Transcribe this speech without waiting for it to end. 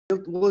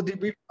we'll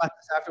debrief about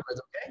this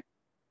afterwards, okay?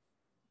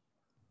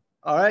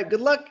 All right,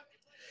 good luck.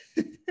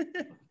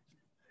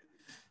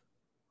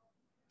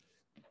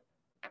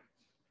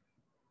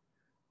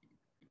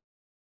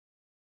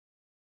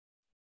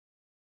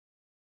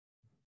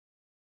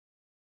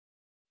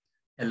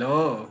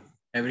 Hello,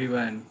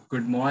 everyone.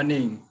 Good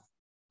morning.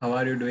 How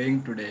are you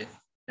doing today?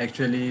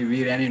 Actually,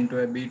 we ran into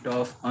a bit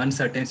of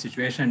uncertain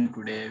situation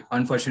today.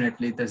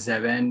 Unfortunately, the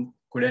Zeven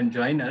couldn't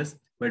join us,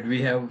 but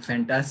we have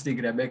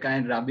fantastic Rebecca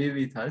and Rabi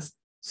with us.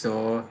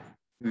 So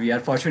we are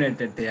fortunate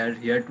that they are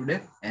here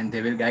today and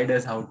they will guide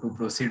us how to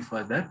proceed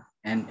further.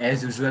 And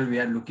as usual, we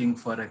are looking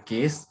for a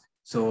case.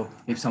 So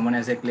if someone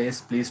has a case,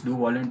 please do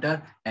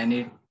volunteer, and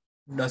it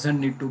doesn't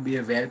need to be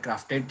a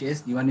well-crafted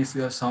case. Even if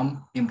you have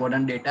some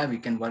important data, we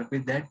can work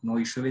with that. No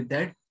issue with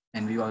that.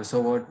 And we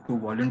also want to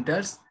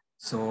volunteers.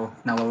 So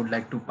now I would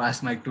like to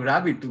pass mic to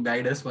Rabi to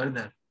guide us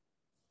further.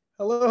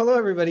 Hello,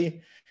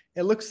 everybody.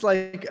 It looks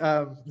like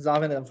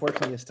Zavin,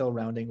 unfortunately, is still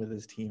rounding with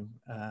his team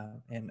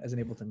and isn't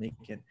able to make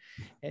it.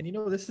 And, you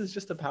know, this is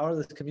just the power of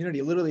this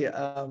community. Literally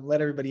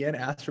let everybody in,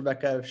 ask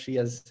Rebecca if she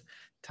has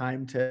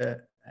time to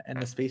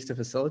and the space to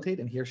facilitate,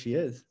 and here she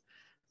is.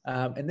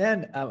 And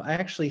then I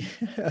actually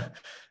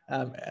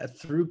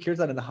threw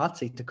Kirtan in the hot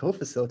seat to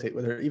co-facilitate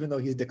with her, even though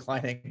he's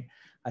declining.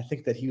 I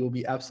think that he will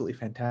be absolutely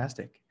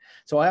fantastic.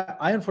 So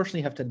I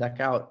unfortunately have to duck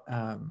out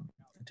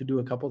to do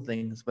a couple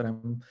things, but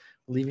I'm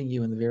leaving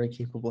you in the very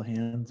capable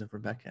hands of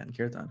Rebecca and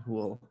Kirtan,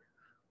 who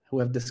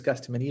have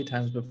discussed many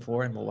times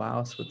before and will wow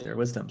us with their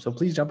wisdom. So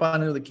please jump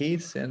on into the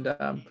case, and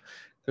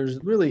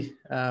there's really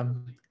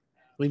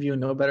leave you in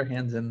no better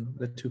hands than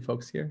the two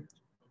folks here.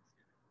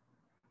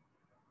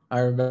 Hi,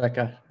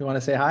 Rebecca. You want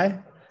to say hi?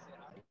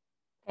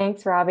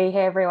 Thanks, Robbie.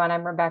 Hey, everyone.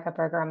 I'm Rebecca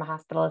Berger. I'm a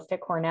hospitalist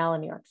at Cornell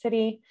in New York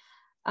City.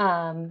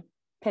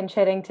 Pinch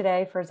hitting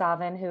today for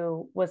Zavin,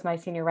 who was my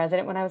senior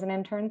resident when I was an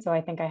intern. So I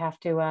think I have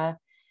to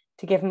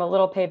give him a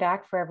little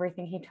payback for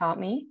everything he taught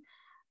me.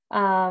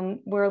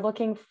 We're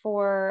looking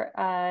for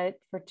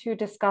two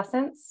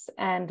discussants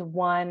and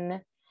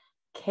one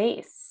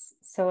case.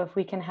 So if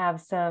we can have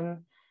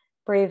some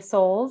brave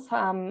souls.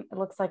 It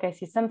looks like I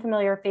see some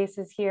familiar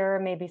faces here,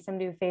 maybe some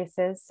new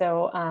faces.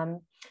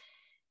 So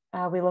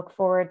we look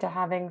forward to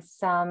having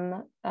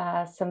some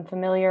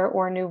familiar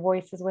or new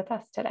voices with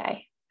us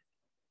today.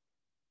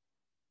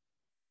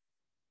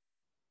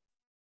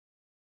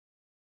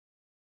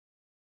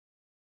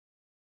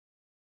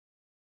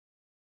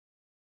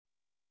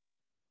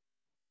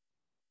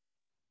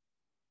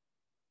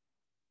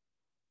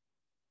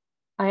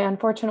 I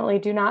unfortunately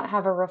do not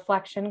have a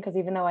reflection because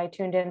even though I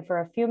tuned in for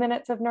a few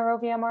minutes of Neuro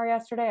VMR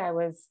yesterday, I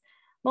was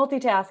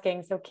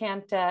multitasking, so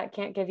can't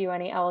give you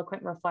any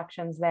eloquent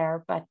reflections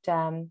there, but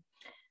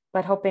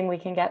hoping we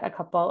can get a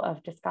couple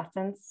of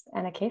discussants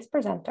and a case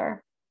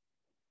presenter.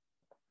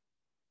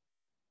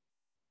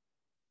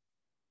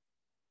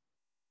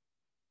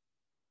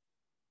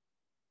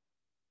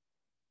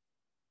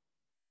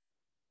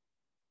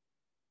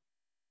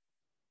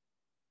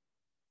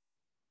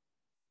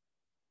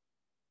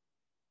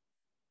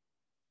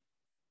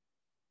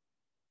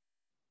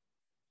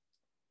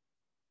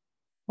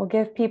 We'll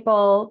give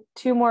people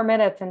 2 more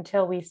minutes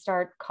until we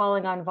start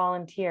calling on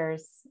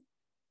volunteers.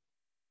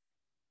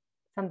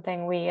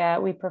 Something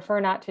we prefer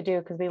not to do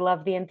because we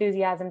love the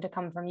enthusiasm to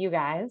come from you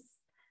guys.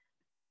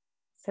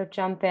 So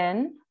jump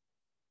in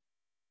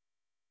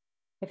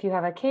if you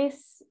have a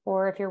case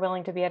or if you're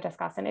willing to be a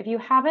discussant. If you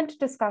haven't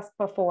discussed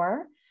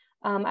before,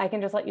 I can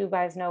just let you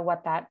guys know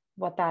what that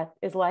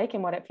is like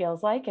and what it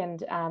feels like.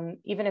 And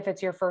even if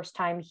it's your first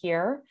time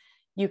here,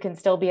 you can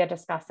still be a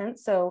discussant.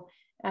 So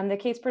the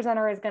case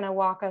presenter is going to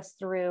walk us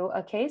through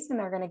a case, and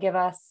they're going to give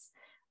us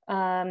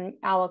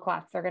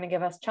aliquots. They're going to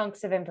give us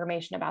chunks of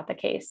information about the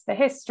case, the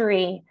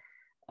history,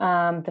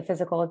 the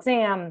physical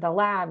exam, the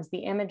labs,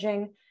 the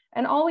imaging.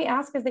 And all we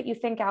ask is that you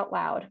think out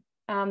loud,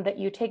 that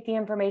you take the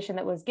information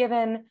that was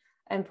given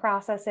and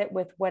process it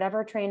with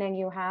whatever training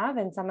you have.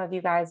 And some of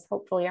you guys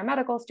hopefully are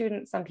medical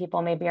students. Some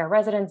people maybe are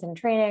residents in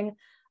training.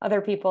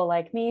 Other people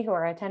like me who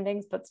are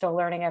attendings but still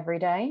learning every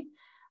day.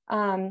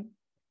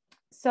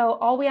 So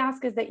all we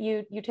ask is that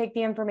you take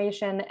the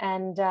information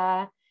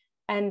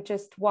and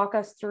just walk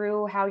us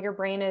through how your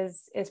brain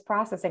is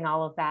processing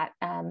all of that.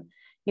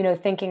 You know,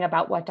 thinking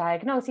about what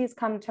diagnoses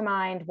come to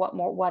mind,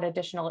 what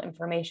additional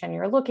information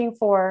you're looking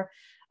for.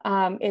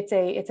 It's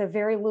a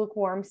very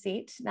lukewarm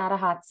seat, not a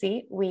hot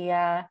seat. We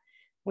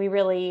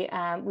really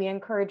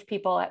encourage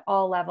people at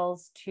all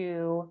levels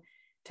to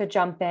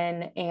jump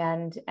in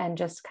and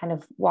just kind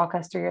of walk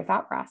us through your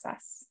thought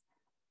process.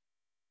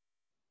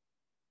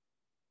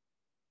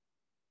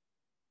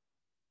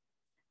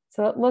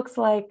 So it looks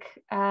like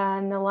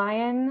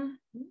Nalayan,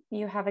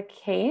 you have a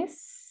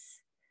case.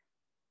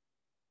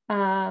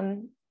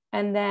 And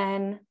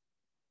then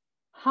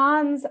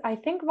Hans, I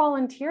think,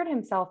 volunteered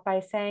himself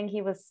by saying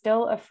he was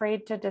still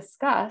afraid to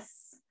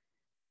discuss.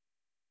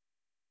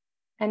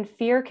 And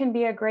fear can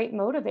be a great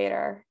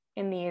motivator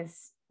in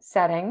these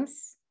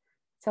settings.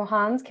 So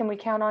Hans, can we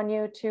count on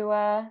you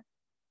to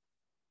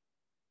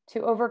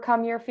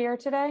overcome your fear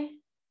today?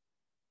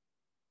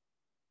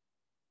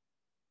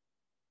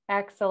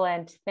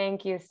 Excellent.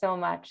 Thank you so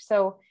much.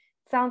 So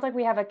it sounds like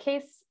we have a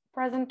case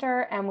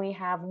presenter and we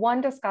have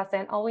one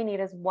discussant. All we need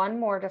is one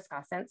more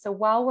discussant. So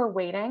while we're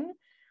waiting,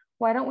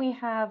 why don't we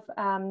have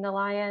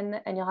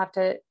Nalayan, and you'll have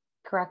to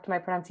correct my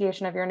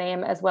pronunciation of your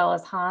name, as well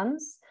as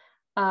Hans,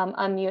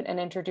 unmute and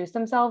introduce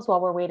themselves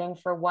while we're waiting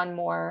for one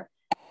more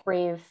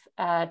brave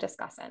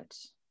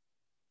discussant.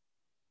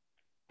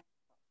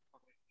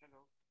 Okay,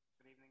 hello,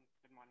 good evening,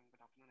 good morning,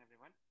 good afternoon,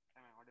 everyone.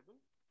 Am I audible?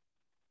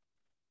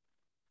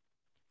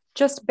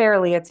 Just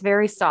barely, it's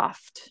very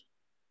soft.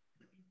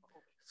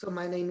 So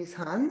my name is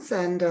Hans,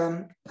 and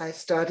I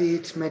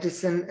studied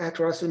medicine at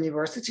Ross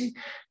University,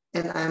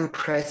 and I'm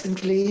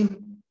presently,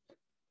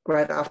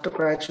 right after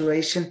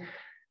graduation,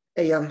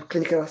 a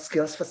clinical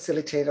skills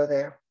facilitator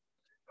there,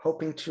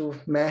 hoping to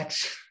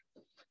match.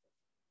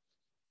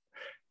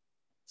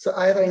 So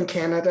either in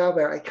Canada,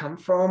 where I come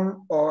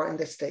from, or in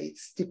the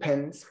States,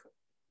 depends.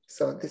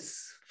 So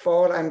this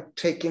fall, I'm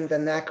taking the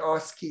NAC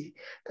OSCE.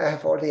 I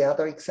have all the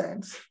other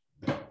exams.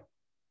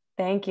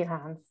 Thank you,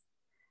 Hans.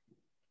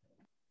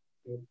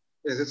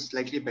 Is it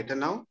slightly better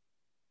now?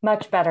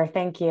 Much better,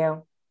 thank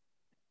you.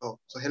 Oh,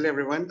 so hello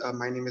everyone.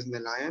 My name is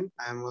Nilayan.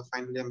 I'm a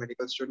final year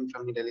medical student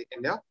from New Delhi,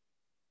 India.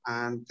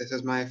 And this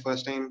is my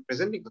first time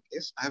presenting a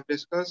case. I have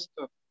discussed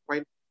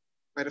quite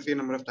a few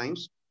number of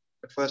times,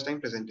 but first time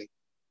presenting.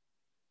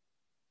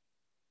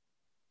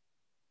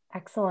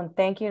 Excellent.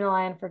 Thank you,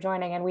 Nalayan, for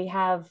joining. And we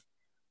have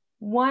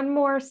one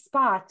more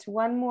spot,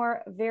 one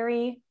more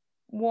very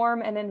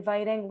warm and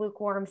inviting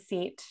lukewarm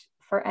seat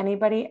for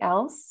anybody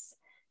else.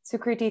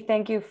 Sukriti,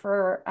 thank you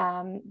for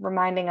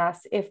reminding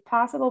us. If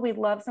possible, we'd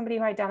love somebody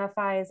who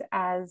identifies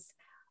as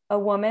a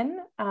woman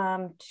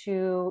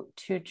to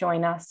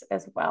join us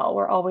as well.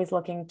 We're always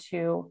looking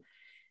to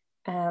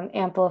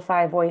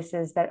amplify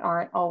voices that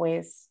aren't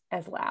always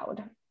as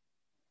loud.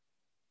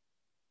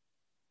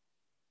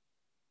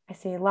 I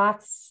see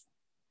lots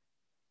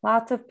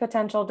of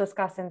potential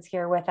discussants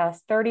here with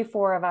us.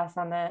 34 of us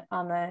on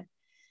the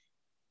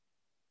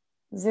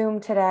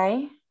Zoom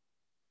today.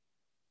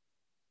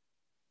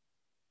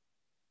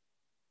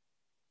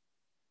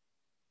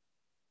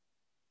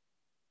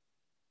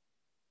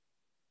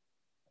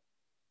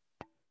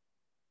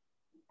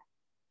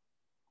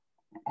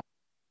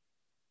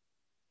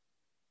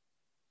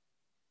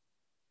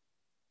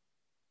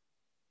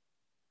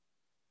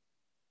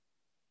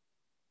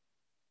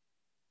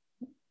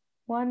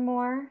 One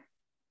more.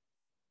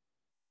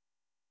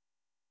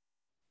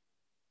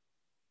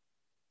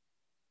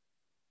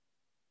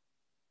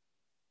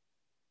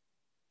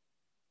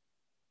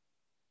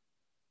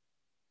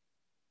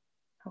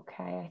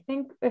 Okay, I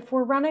think if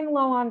we're running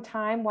low on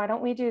time, why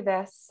don't we do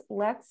this?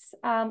 Let's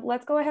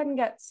go ahead and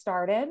get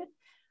started.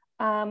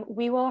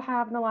 We will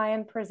have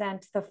Nalayan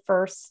present the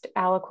first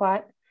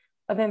aliquot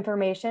of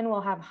information.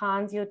 We'll have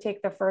Hans, you'll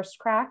take the first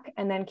crack,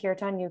 and then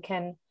Kirtan, you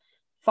can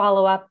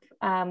follow up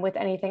with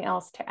anything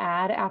else to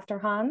add after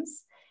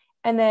Hans.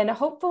 And then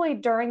hopefully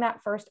during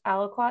that first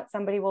aliquot,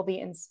 somebody will be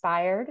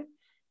inspired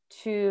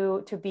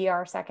to be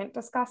our second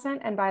discussant.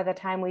 And by the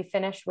time we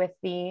finish with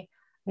the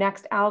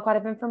next aliquot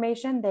of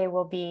information, they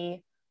will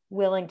be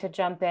willing to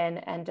jump in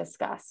and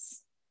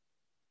discuss.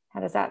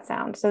 How does that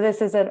sound? So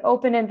this is an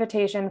open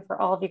invitation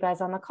for all of you guys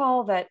on the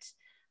call that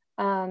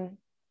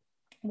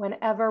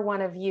whenever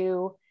one of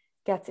you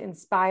gets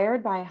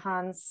inspired by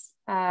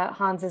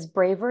Hans's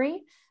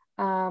bravery,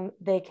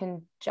 they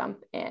can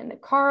jump in.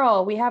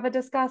 Carl, we have a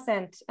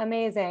discussant.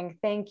 Amazing,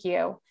 thank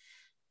you.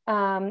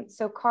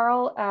 So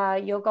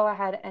Carl, you'll go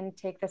ahead and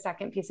take the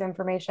second piece of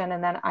information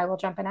and then I will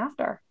jump in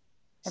after.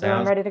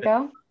 Everyone ready to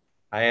go?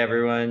 Hi,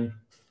 everyone.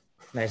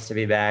 Nice to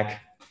be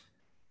back.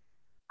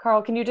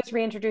 Carl, can you just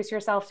reintroduce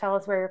yourself? Tell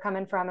us where you're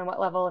coming from and what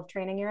level of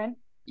training you're in.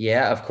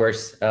 Yeah, of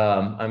course.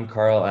 I'm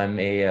Carl. I'm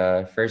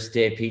a first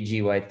day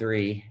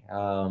PGY3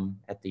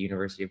 at the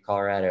University of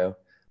Colorado,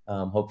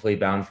 hopefully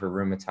bound for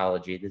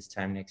rheumatology this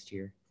time next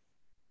year.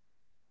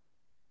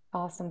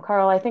 Awesome.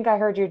 Carl, I think I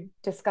heard you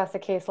discuss a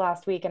case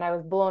last week and I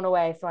was blown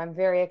away. So I'm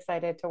very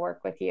excited to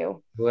work with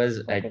you.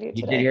 You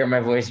did hear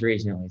my voice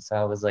recently, so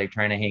I was like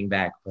trying to hang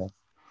back, but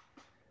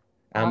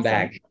I'm awesome.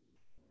 back.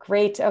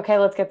 Great. Okay,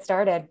 let's get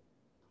started.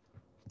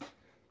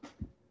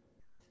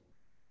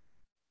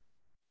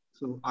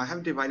 So I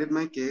have divided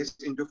my case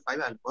into 5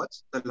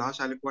 aliquots. The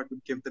last aliquot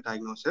would give the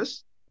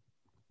diagnosis.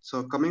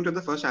 So coming to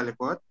the first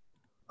aliquot,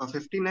 a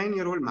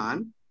 59-year-old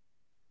man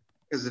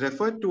is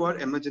referred to our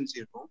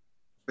emergency room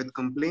with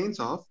complaints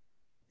of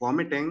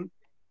vomiting,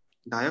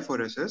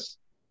 diaphoresis,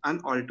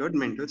 and altered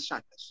mental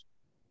status.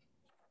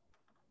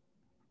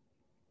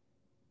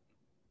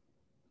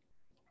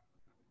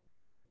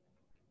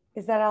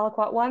 Is that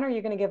aliquot 1 or are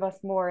you going to give us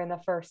more in the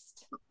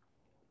first?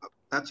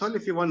 That's all.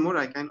 If you want more,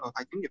 I can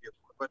give you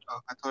more, but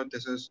I thought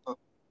this is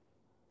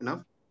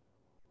enough.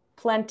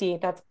 Plenty.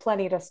 That's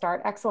plenty to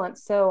start. Excellent.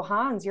 So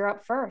Hans, you're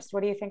up first.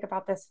 What do you think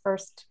about this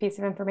first piece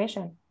of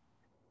information?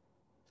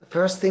 The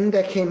first thing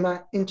that came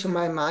into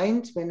my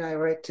mind when I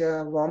read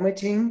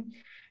vomiting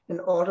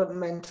and altered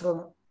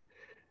mental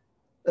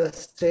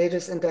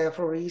status and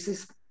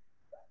diaphoresis,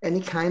 any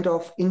kind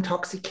of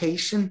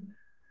intoxication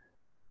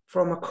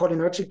from a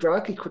cholinergic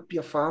drug. It could be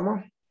a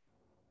pharma.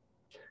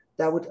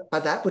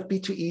 But that would be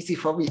too easy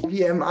for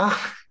VMR.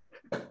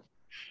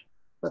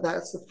 But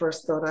that's the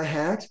first thought I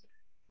had.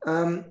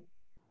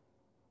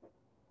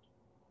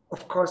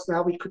 Of course,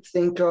 now we could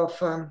think of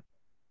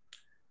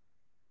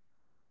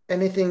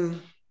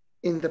anything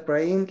in the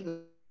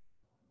brain,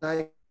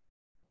 like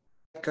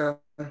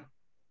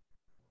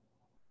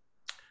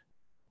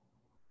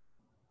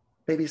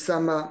maybe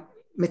some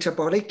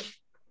metabolic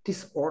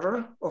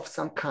disorder of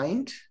some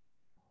kind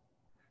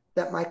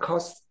that might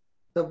cause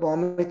the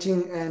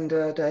vomiting and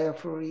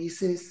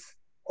diaphoresis,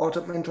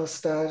 altered mental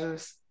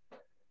status.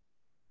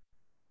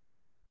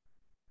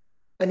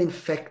 An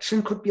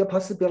infection could be a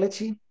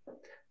possibility.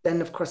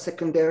 Then, of course,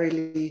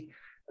 secondarily,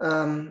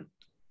 again,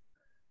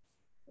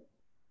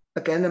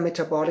 a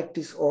metabolic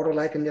disorder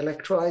like an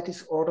electrolyte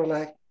disorder,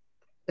 like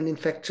an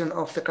infection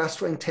of the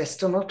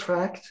gastrointestinal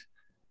tract.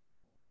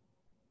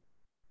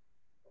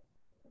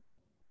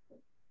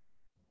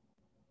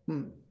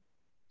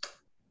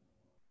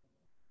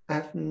 I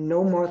have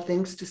no more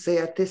things to say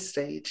at this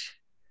stage.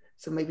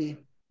 So maybe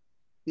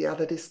the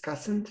other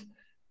discussant.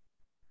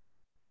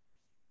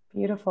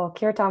 Beautiful.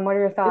 Kirtan, what are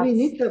your thoughts?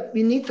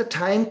 We need the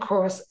time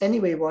course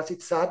anyway. Was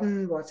it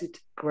sudden? Was it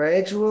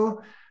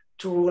gradual?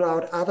 To rule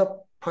out other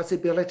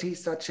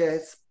possibilities such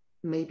as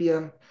maybe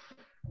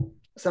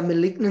some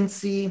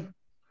malignancy.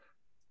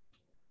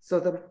 So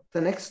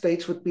the next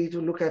stage would be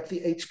to look at the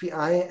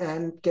HPI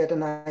and get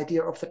an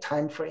idea of the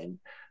time frame,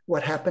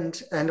 what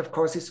happened, and of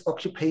course his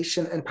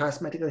occupation and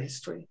past medical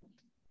history.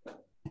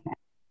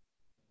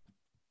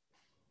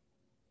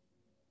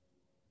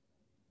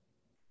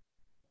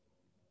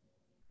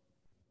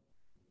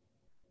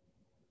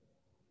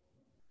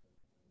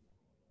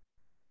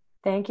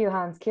 Thank you,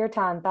 Hans.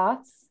 Kirtan,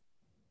 thoughts?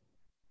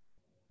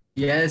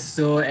 Yes,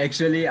 so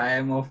actually I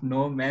am of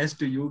no match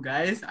to you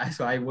guys.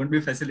 So I won't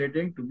be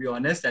facilitating, to be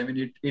honest. I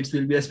mean, it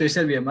will be a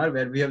special VMR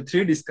where we have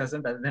 3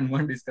 discussants rather than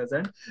 1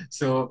 discussant.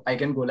 So I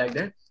can go like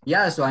that.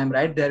 Yeah, so I'm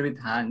right there with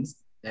Hans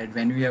that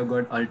when we have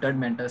got altered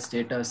mental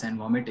status and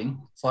vomiting,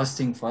 first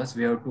thing first,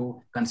 we have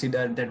to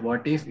consider that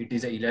what if it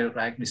is a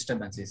electrolyte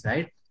disturbances,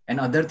 right? And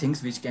other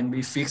things which can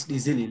be fixed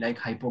easily like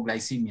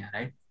hypoglycemia,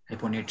 right?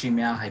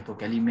 Hyponatremia,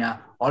 hypokalemia,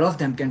 all of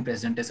them can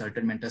present as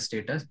altered mental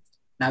status.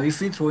 Now, if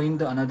we throw in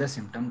the another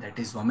symptom that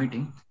is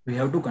vomiting, we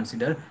have to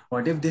consider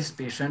what if this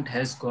patient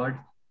has got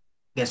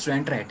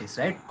gastroenteritis,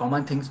 right?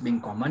 Common things being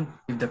common.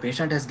 If the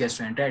patient has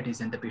gastroenteritis,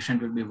 then the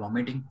patient will be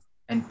vomiting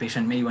and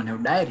patient may even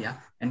have diarrhea.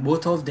 And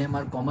both of them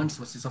are common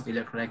sources of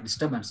electrolyte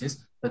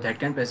disturbances. So that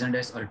can present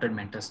as altered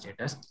mental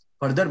status.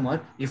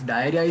 Furthermore, if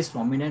diarrhea is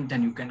prominent,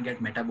 then you can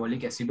get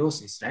metabolic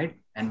acidosis, right?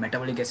 And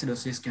metabolic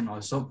acidosis can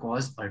also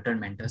cause altered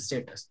mental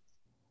status.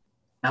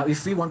 Now,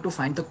 if we want to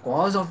find the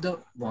cause of the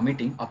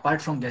vomiting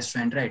apart from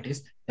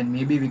gastroenteritis, then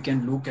maybe we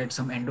can look at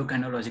some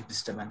endocrinologic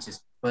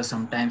disturbances. Because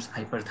sometimes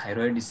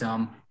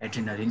hyperthyroidism,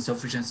 adrenal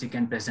insufficiency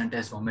can present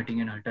as vomiting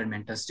and altered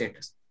mental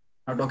status.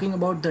 Now, talking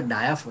about the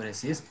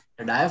diaphoresis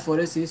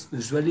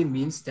usually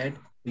means that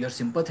your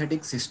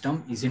sympathetic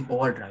system is in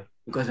overdrive,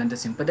 because when the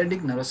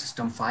sympathetic nervous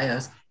system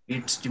fires,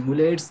 it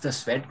stimulates the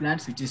sweat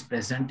glands which is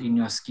present in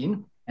your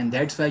skin, and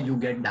that's why you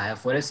get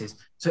diaphoresis.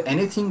 So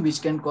anything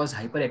which can cause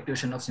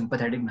hyperactivation of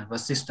sympathetic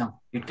nervous system,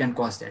 it can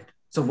cause that.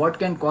 So what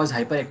can cause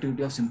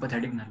hyperactivity of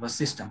sympathetic nervous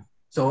system?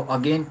 So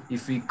again,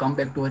 if we come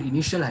back to our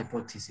initial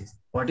hypothesis,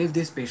 what if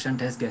this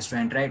patient has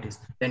gastroenteritis?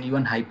 Then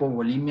even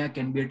hypovolemia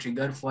can be a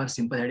trigger for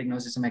sympathetic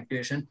nervous system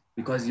activation,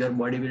 because your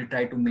body will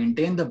try to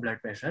maintain the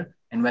blood pressure.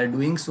 And while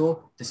doing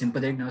so, the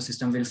sympathetic nervous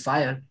system will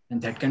fire,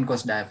 and that can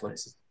cause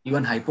diaphoresis.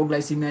 Even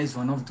hypoglycemia is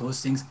one of those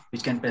things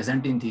which can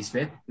present in this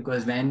way,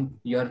 because when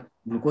your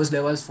glucose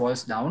levels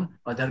falls down,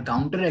 other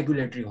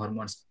counter-regulatory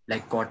hormones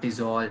like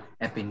cortisol,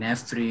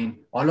 epinephrine,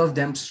 all of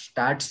them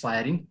starts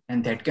firing,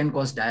 and that can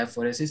cause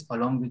diaphoresis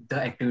along with the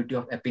activity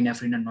of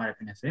epinephrine and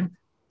norepinephrine.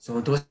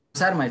 So those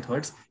are my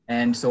thoughts.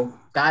 And so,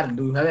 Carl,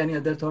 do you have any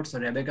other thoughts? Or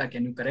Rebecca,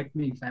 can you correct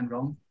me if I'm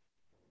wrong?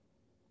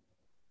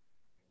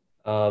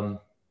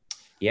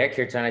 Yeah,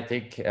 Kirtan, I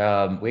think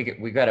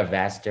we got a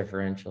vast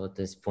differential at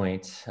this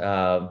point,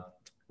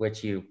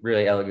 which you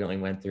really elegantly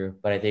went through.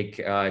 But I think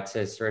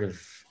to sort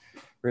of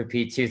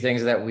repeat 2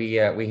 things that we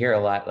hear a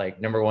lot, like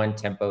number 1,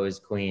 tempo is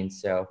queen.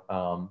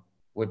 So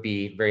would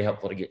be very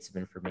helpful to get some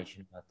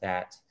information about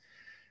that.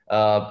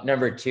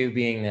 Number 2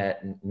 being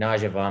that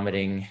nausea,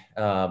 vomiting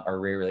are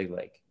rarely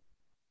like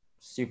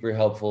super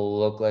helpful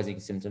localizing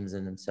symptoms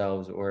in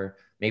themselves, or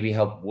maybe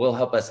will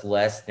help us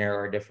less narrow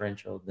our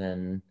differential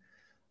than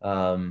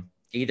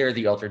either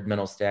the altered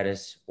mental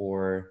status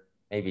or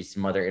maybe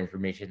some other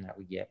information that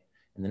we get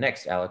in the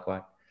next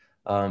aliquot.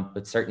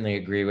 But certainly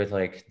agree with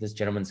like this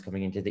gentleman's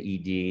coming into the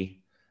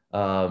ED,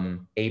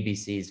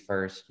 ABCs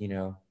first, you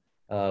know,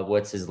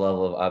 what's his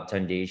level of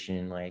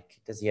obtundation? Like,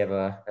 does he have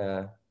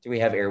do we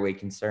have airway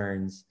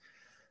concerns?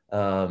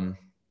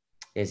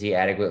 Is he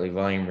adequately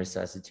volume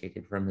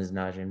resuscitated from his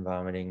nausea and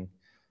vomiting?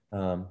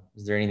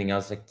 Is there anything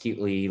else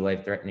acutely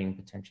life-threatening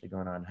potentially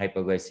going on?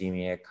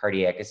 Hypoglycemia,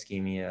 cardiac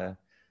ischemia,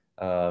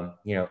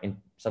 you know,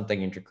 something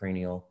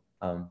intracranial.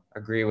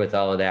 agree with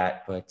all of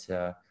that, but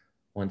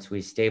once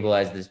we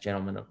stabilize this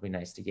gentleman, it'll be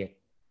nice to get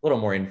a little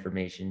more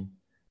information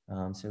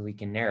so we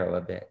can narrow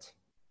a bit.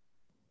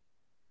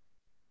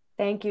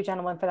 Thank you,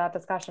 gentlemen, for that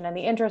discussion. In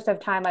the interest of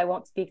time, I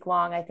won't speak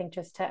long. I think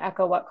just to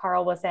echo what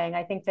Carl was saying,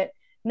 I think that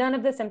none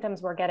of the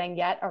symptoms we're getting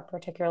yet are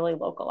particularly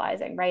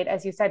localizing, right?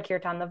 As you said,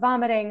 Kirtan, the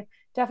vomiting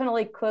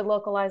definitely could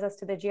localize us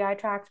to the GI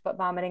tract, but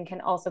vomiting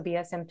can also be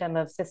a symptom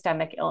of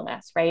systemic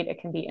illness, right?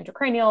 It can be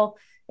intracranial,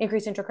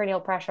 increased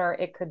intracranial pressure.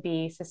 It could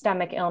be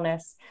systemic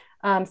illness.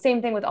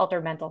 Same thing with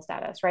altered mental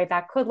status, right?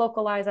 That could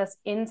localize us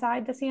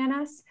inside the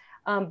CNS,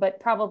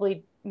 but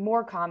probably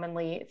more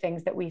commonly,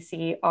 things that we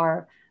see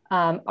are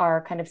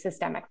kind of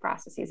systemic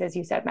processes, as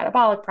you said,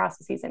 metabolic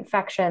processes,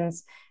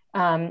 infections,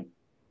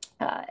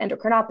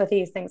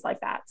 endocrinopathies, things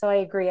like that. So I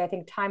agree. I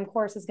think time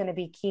course is going to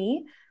be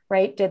key,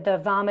 right? Did the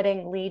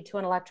vomiting lead to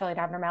an electrolyte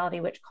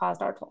abnormality which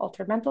caused our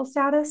altered mental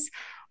status?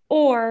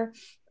 Or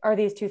are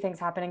these two things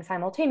happening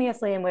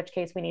simultaneously, in which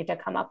case we need to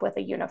come up with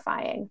a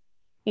unifying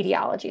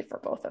etiology for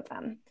both of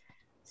them?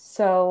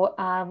 So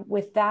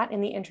with that, in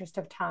the interest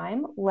of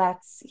time,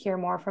 let's hear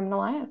more from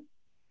Nalaya.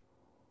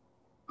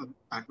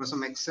 That was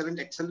some excellent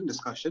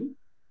discussion.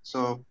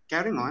 So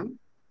carrying on,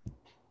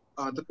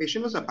 the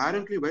patient was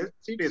apparently well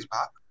 3 days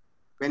back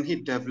when he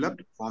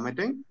developed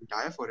vomiting,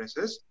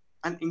 diaphoresis,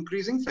 and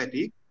increasing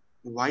fatigue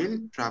while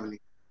traveling.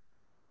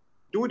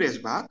 2 days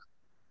back,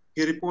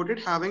 he reported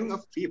having a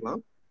fever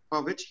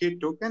for which he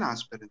took an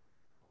aspirin.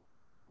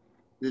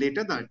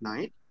 Later that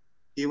night,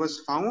 he was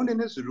found in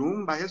his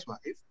room by his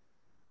wife,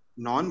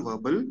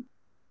 non-verbal,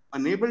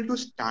 unable to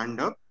stand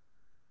up,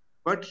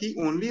 but he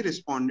only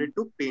responded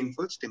to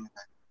painful stimuli.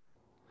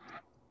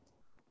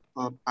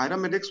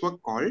 Paramedics were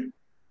called,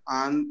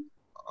 and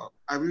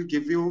I will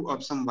give you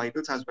some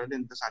vitals as well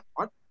in this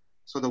report.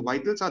 So the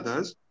vitals are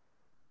thus: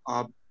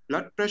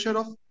 blood pressure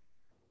of,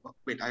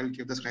 wait, I will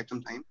give the scribe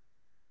some time.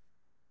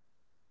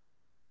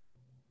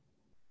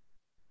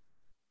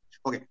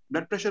 Okay,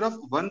 blood pressure of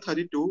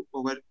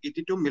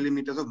 132/82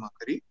 millimeters of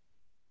mercury,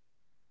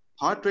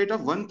 heart rate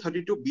of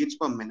 132 beats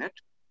per minute,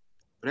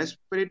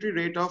 respiratory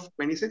rate of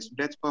 26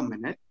 breaths per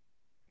minute,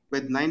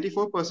 with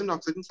 94%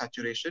 oxygen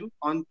saturation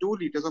on 2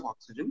 liters of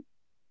oxygen,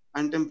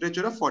 and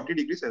temperature of 40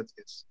 degrees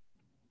Celsius.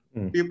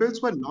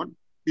 Pupils were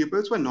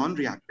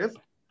non-reactive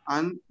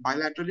and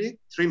bilaterally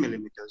 3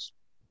 millimeters.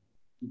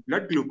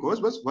 Blood glucose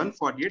was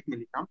 148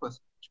 milligram per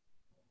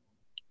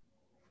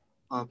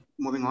centimeter.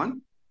 Moving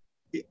on,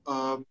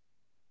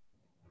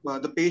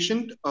 the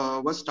patient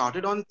was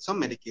started on some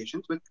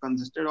medications which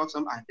consisted of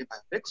some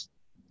antibiotics,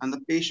 and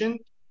the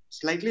patient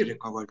slightly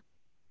recovered.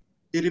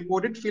 He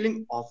reported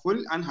feeling awful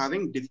and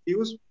having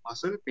diffuse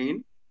muscle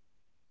pain,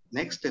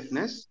 neck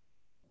stiffness,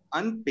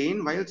 and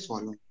pain while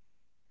swallowing.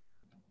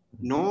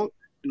 No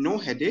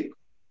headache,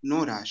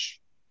 no rash.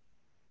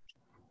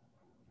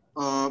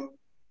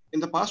 In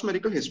the past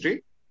medical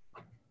history,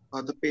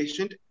 the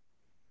patient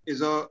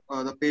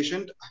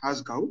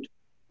has gout.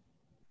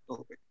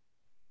 Okay.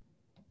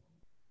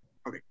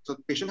 So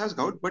the patient has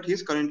gout, but he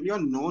is currently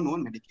on no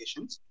known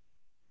medications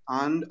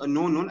and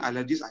no known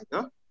allergies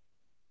either.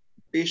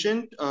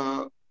 Patient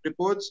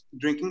reports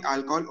drinking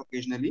alcohol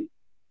occasionally,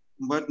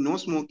 but no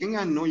smoking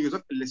and no use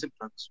of illicit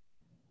drugs.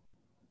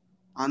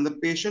 And the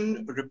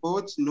patient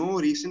reports no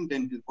recent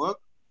dental work,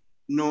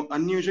 no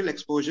unusual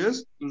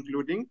exposures,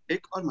 including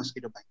tick or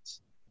mosquito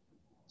bites.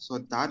 So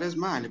that is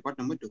my report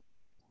number 2.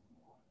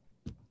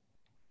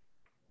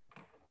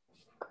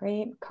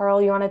 Great.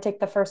 Carl, you want to take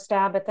the first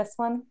stab at this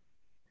one?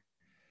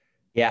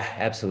 Yeah,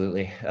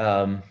 absolutely.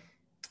 So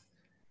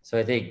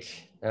I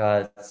think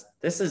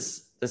this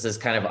is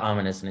kind of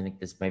ominous, and I think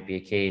this might be a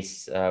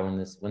case when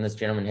this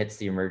gentleman hits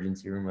the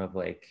emergency room of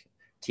like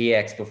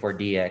TX before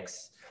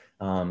DX,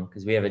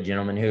 because we have a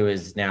gentleman who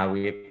is now,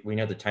 we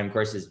know the time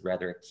course is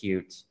rather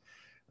acute.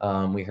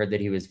 We heard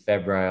that he was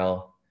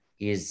febrile.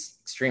 He is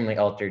extremely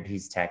altered.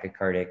 He's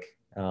tachycardic.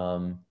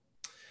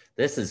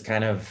 This is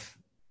kind of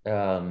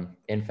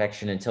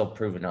infection until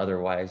proven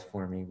otherwise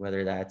for me,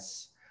 whether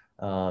that's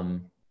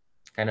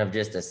kind of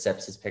just a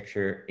sepsis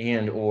picture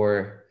and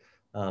or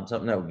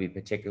something that would be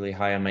particularly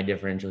high on my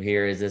differential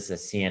here. Is this a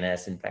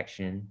CNS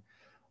infection,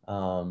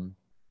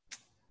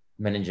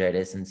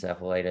 meningitis,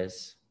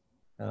 encephalitis?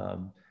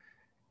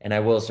 And I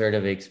will sort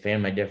of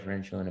expand my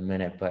differential in a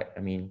minute, but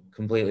I mean,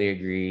 completely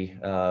agree.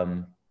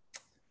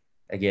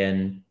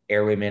 Again,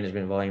 airway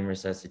management, volume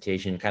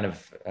resuscitation, kind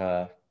of,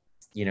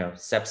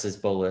 sepsis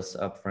bolus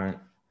up front.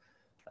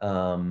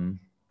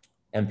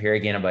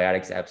 Empiric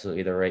antibiotics,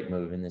 absolutely the right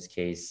move in this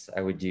case.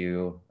 I would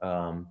do,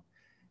 vancomycin,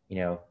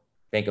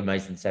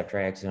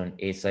 ceftriaxone,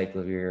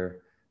 acyclovir,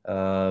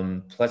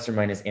 plus or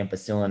minus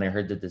ampicillin. I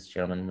heard that this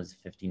gentleman was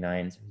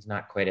 59, so he's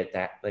not quite at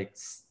that like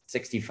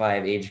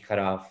 65 age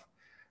cutoff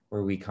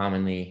where we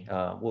commonly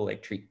will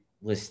like treat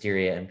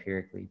listeria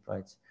empirically,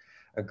 but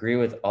agree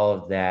with all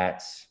of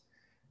that.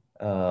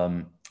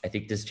 I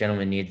think this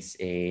gentleman needs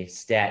a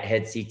stat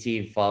head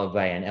CT followed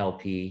by an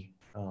LP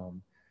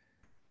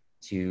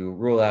to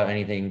rule out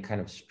anything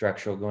kind of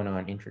structural going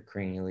on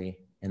intracranially.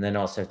 And then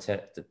also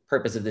the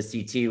purpose of the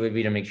CT would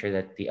be to make sure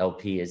that the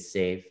LP is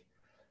safe.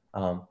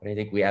 But I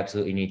think we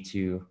absolutely need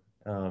to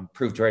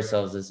prove to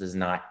ourselves this is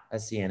not a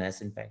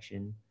CNS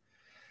infection.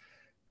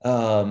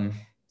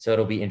 So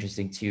it'll be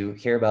interesting to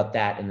hear about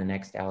that in the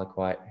next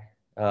aliquot.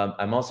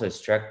 I'm also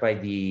struck by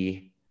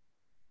the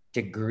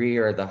degree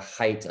or the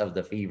height of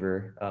the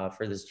fever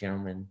for this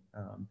gentleman.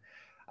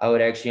 I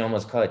would actually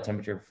almost call it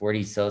temperature of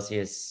 40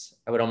 Celsius.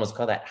 I would almost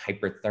call that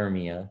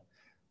hyperthermia,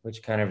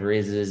 which kind of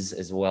raises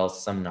as well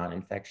some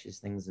non-infectious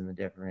things in the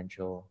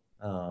differential.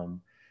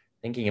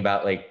 Thinking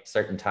about like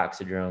certain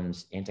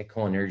toxidromes,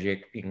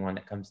 anticholinergic being one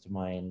that comes to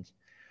mind.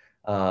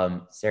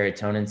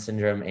 Serotonin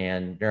syndrome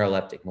and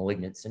neuroleptic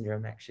malignant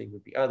syndrome actually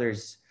would be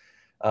others.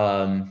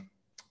 The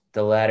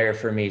latter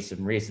for me,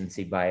 some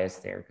recency bias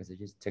there because I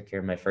just took care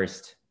of my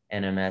first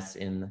NMS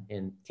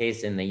in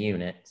case in the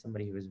unit,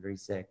 somebody who was very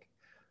sick.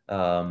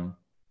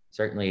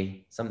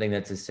 Certainly something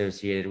that's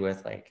associated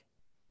with like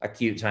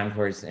acute time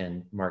course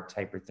and marked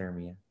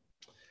hyperthermia.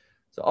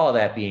 So all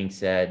that being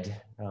said,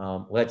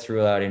 let's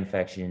rule out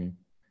infection,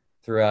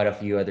 throw out a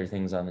few other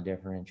things on the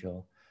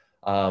differential.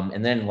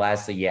 And then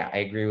lastly, yeah, I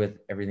agree with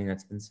everything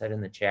that's been said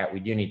in the chat.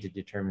 We do need to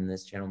determine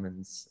this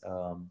gentleman's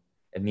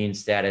immune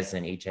status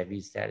and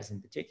HIV status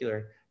in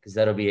particular, because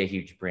that'll be a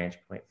huge branch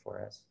point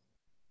for us.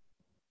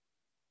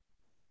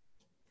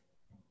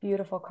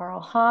 Beautiful, Carl.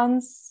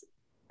 Hans,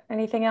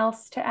 anything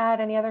else to add?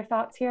 Any other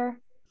thoughts here?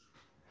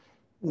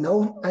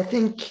 No, I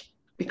think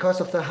because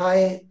of the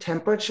high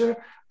temperature,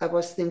 I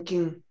was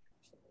thinking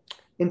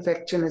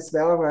infection as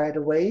well right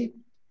away,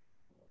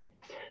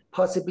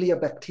 possibly a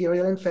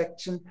bacterial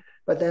infection.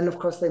 But then, of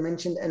course, they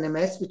mentioned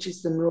NMS, which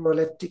is the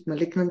neuroleptic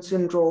malignant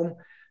syndrome.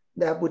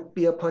 That would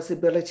be a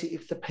possibility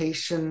if the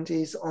patient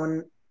is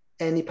on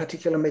any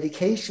particular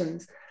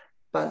medications,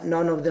 but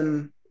none of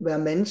them were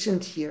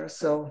mentioned here.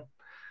 So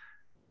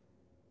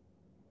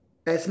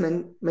as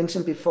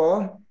mentioned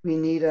before, we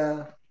need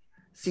a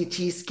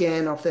CT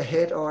scan of the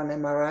head or an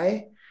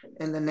MRI.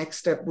 And the next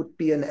step would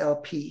be an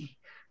LP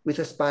with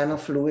a spinal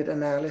fluid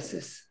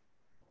analysis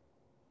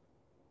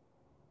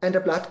and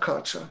a blood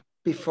culture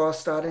before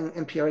starting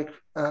empiric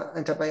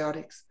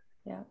antibiotics.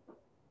 Yeah.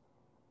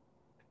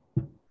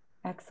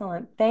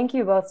 Excellent. Thank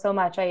you both so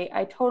much.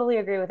 I totally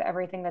agree with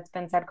everything that's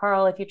been said.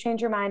 Carl, if you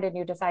change your mind and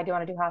you decide you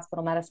want to do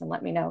hospital medicine,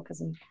 let me know,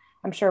 because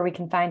I'm sure we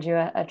can find you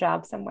a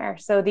job somewhere.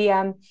 So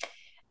the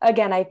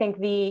again, I think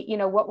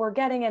what we're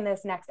getting in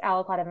this next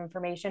aliquot of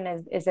information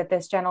is that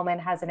this gentleman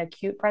has an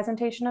acute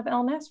presentation of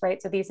illness,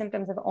 right? So these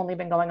symptoms have only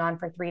been going on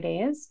for 3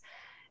 days.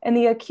 And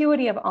the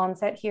acuity of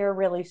onset here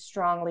really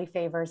strongly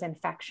favors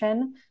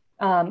infection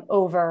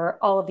over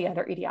all of the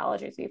other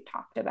etiologies we've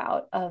talked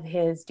about of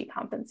his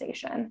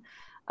decompensation.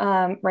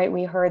 Right,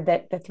 we heard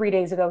that the 3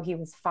 days ago he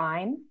was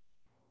fine,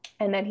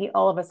 and then he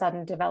all of a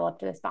sudden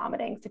developed this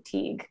vomiting,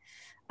 fatigue.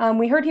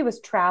 We heard he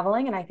was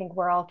traveling, and I think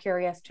we're all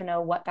curious to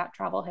know what that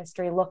travel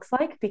history looks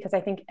like, because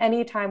I think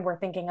anytime we're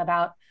thinking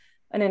about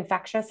an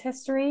infectious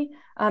history,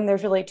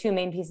 there's really 2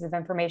 main pieces of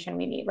information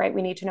we need, right?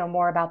 We need to know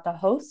more about the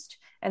host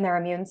and their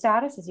immune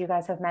status, as you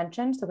guys have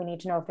mentioned. So we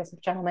need to know if this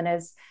gentleman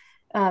is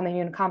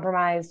immune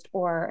compromised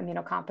or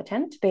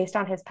immunocompetent. Based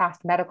on his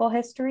past medical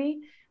history,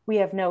 we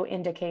have no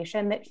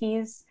indication that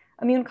he's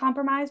immune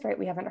compromised, right?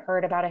 We haven't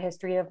heard about a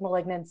history of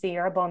malignancy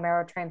or a bone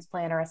marrow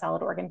transplant or a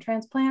solid organ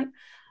transplant.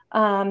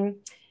 And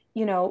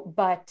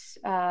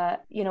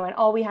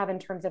all we have in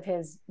terms of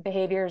his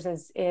behaviors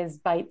is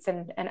bites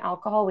and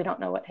alcohol. We don't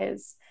know what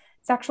his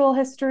sexual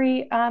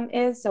history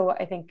is. So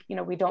I think,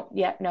 we don't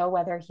yet know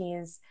whether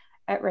he's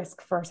at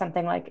risk for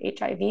something like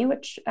HIV,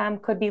 which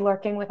could be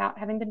lurking without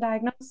having been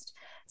diagnosed.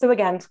 So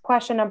again,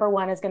 question number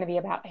 1 is going to be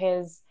about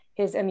his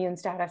immune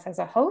status as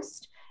a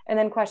host. And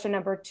then question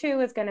number 2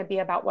 is going to be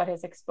about what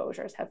his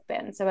exposures have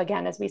been. So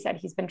again, as we said,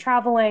 he's been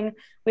traveling.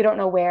 We don't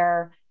know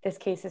where this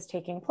case is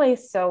taking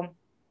place. So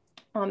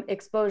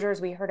exposures,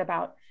 we heard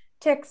about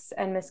ticks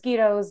and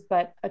mosquitoes,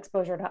 but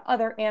exposure to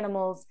other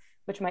animals,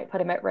 which might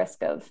put him at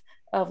risk of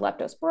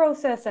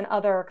leptospirosis and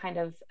other kind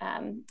of,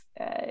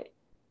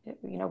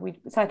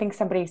 so I think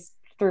somebody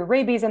threw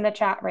rabies in the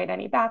chat, right?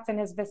 Any bats in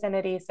his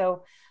vicinity.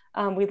 So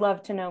we'd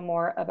love to know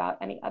more about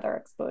any other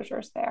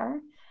exposures there.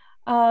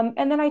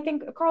 And then I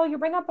think, Carl, you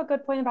bring up a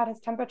good point about his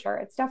temperature.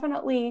 It's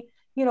definitely,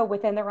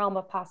 within the realm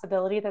of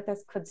possibility that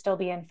this could still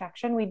be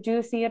infection. We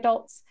do see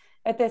adults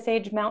at this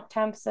age mount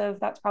temps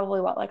of, that's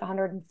probably what, like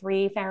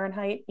 103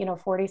 Fahrenheit,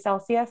 40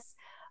 Celsius.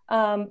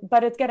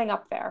 But it's getting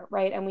up there,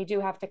 right? And we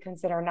do have to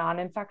consider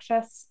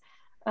non-infectious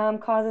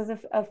causes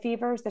of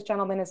fevers. This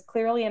gentleman is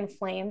clearly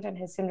inflamed and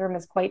his syndrome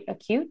is quite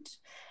acute.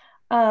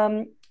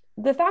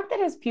 The fact that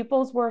his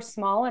pupils were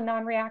small and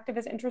non-reactive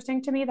is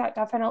interesting to me. That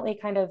definitely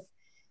kind of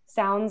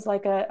sounds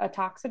like a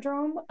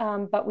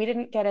toxidrome, but we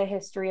didn't get a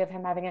history of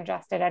him having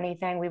ingested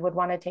anything. We would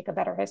want to take a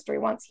better history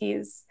once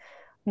he's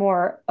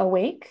more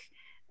awake.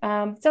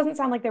 It doesn't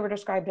sound like they were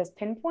described as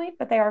pinpoint,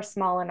 but they are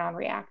small and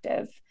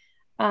non-reactive.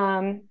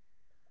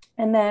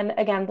 And then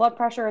again, blood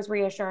pressure is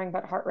reassuring,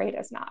 but heart rate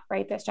is not,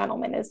 right? This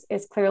gentleman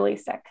is clearly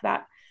sick.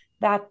 That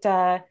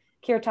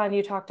Kirtan,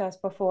 you talked to us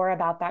before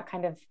about that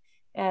kind of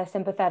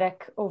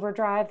sympathetic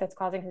overdrive that's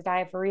causing his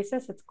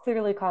diaphoresis, it's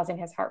clearly causing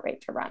his heart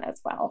rate to run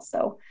as well.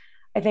 So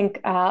I think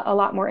a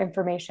lot more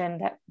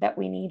information that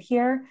we need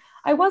here.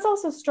 I was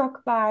also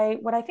struck by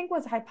what I think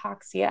was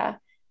hypoxia,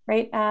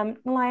 right?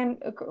 Lion,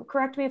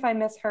 correct me if I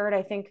misheard,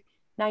 I think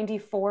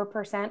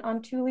 94%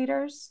 on 2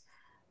 liters.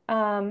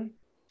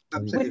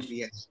 Absolutely,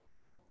 yes.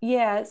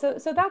 Yeah, so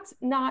that's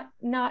not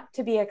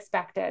to be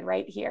expected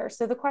right here.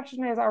 So the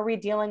question is, are we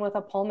dealing with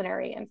a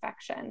pulmonary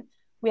infection?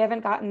 We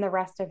haven't gotten the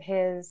rest of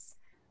his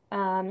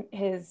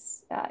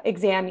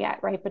exam yet,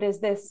 right? But is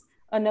this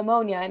a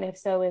pneumonia? And if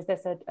so, is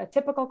this a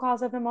typical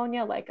cause of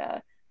pneumonia, like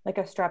a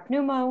strep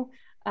pneumo,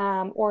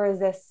 or is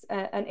this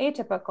an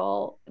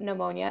atypical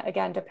pneumonia?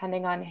 Again,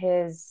 depending on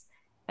his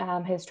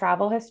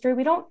travel history.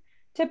 We don't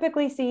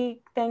typically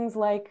see things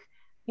like,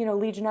 you know,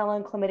 Legionella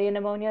and chlamydia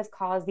pneumonias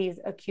cause these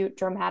acute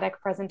dramatic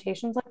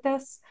presentations like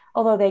this,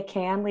 although they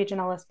can,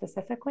 Legionella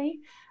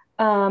specifically.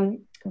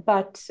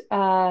 But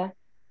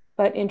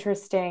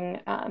interesting,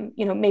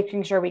 you know,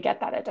 making sure we get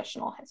that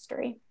additional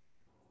history.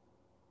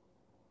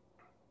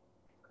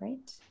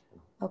 Great.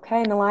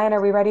 Okay, Nalayan,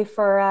 are we ready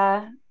for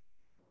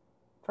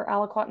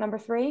aliquot number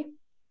 3?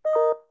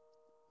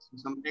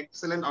 Some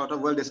excellent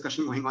out-of-world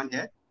discussion going on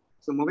here.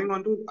 So moving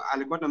on to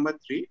aliquot number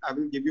 3, I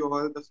will give you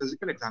all the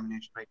physical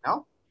examination right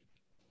now.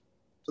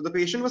 So the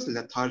patient was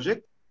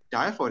lethargic,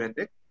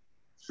 diaphoretic,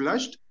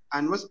 flushed,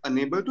 and was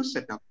unable to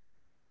sit up.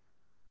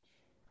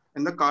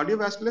 In the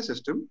cardiovascular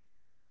system,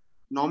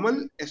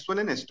 normal S1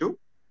 and S2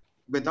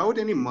 without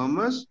any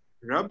murmurs,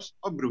 rubs,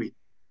 or bruit.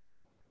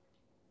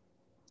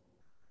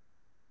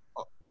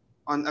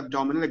 On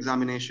abdominal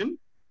examination,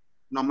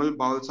 normal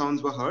bowel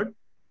sounds were heard.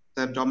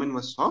 The abdomen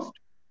was soft,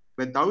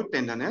 without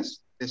tenderness,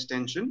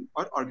 distension,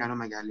 or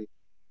organomegaly.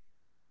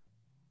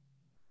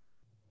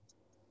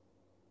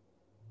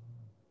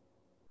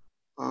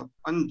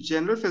 On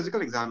general physical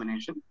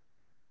examination,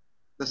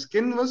 the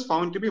skin was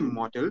found to be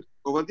mottled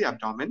over the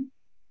abdomen,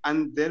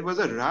 and there was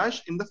a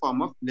rash in the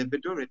form of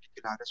livedo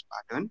reticularis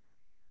pattern.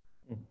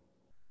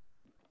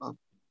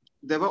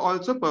 There were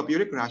also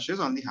purpuric rashes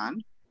on the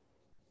hand.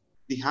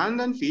 The hand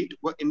and feet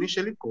were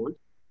initially cold,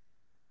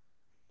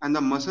 and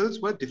the muscles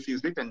were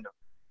diffusely tender.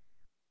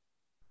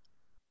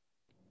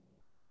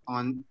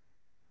 I'll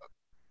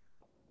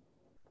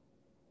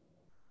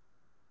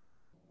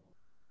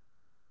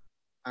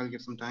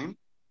give some time.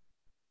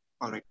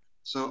 All right.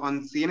 So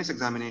on CNS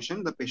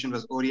examination, the patient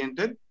was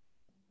oriented,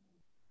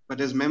 but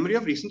his memory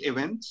of recent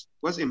events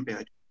was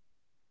impaired.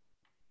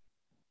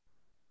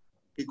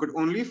 He could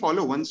only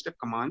follow one-step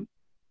command.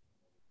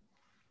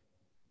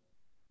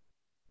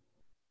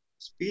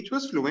 Speech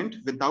was fluent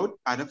without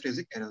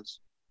paraphrasic errors.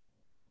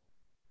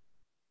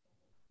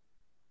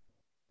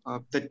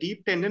 The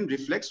deep tendon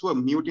reflex were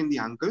mute in the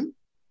ankle,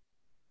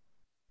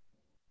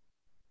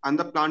 and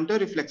the plantar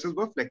reflexes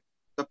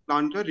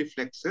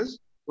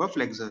were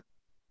flexor.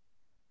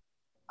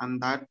 And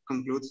that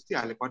concludes the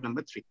aliquot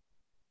number 3.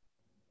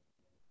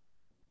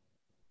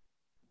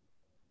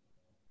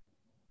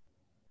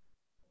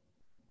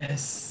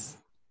 Yes.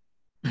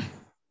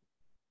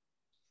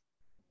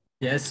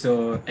 Yes,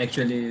 so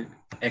actually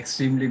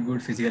extremely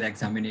good physical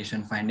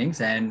examination findings,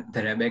 and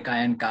the Rebecca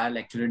and Carl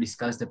actually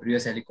discussed the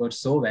previous aliquot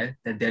so well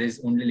that there is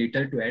only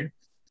little to add,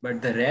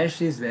 but the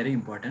rash is very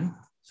important.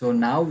 So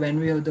now when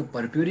we have the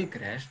purpuric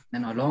rash,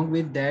 then along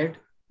with that,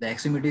 the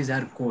extremities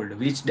are cold,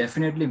 which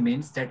definitely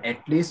means that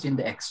at least in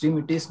the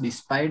extremities,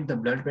 despite the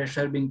blood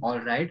pressure being all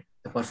right,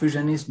 the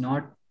perfusion is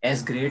not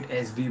as great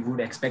as we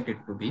would expect it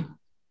to be.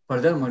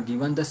 Furthermore,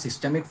 given the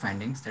systemic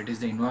findings, that is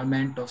the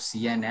involvement of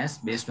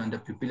CNS based on the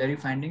pupillary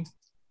findings,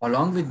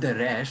 along with the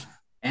rash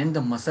and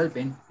the muscle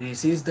pain,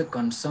 raises the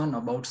concern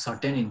about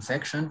certain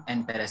infection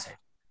and parasite.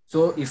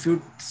 So if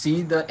you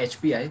see the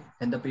HPI,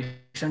 then the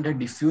patient had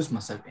diffuse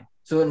muscle pain.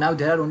 So now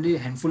there are only a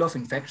handful of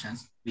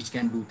infections which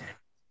can do that.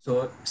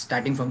 So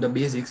starting from the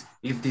basics,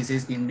 if this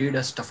is indeed a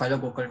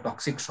staphylococcal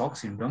toxic shock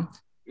syndrome,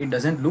 it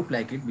doesn't look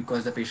like it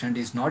because the patient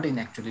is not in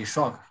actually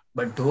shock,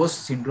 but those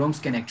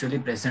syndromes can actually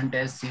present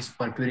as these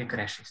purpuric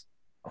rashes.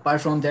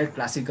 Apart from that,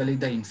 classically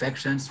the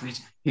infections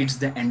which hits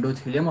the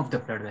endothelium of the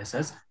blood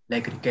vessels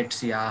like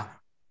rickettsia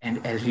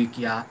and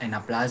Ehrlichia and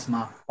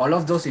aplasma, all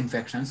of those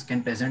infections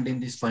can present in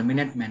this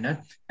fulminant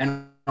manner,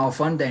 and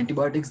often the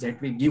antibiotics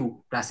that we give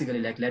classically,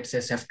 like let's say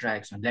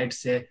ceftriaxone, let's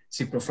say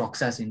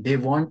ciprofloxacin, they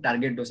won't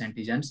target those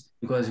antigens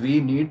because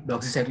we need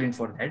doxycycline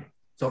for that.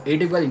 So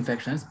atypical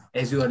infections,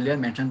 as you earlier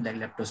mentioned, like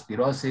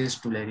leptospirosis,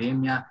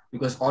 tularemia,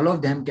 because all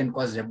of them can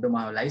cause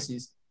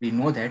rhabdomyolysis, we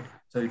know that.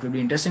 So it will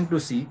be interesting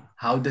to see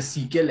how the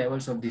CK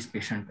levels of this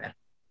patient were.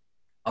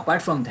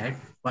 Apart from that,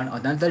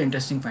 another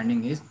interesting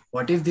finding is,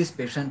 what if this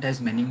patient has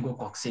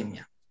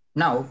meningococcemia?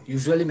 Now,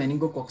 usually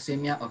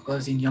meningococcemia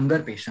occurs in younger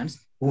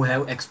patients who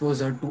have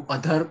exposure to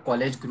other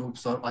college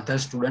groups or other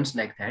students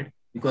like that,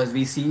 because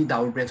we see the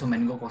outbreaks of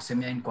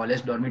meningococcemia in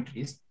college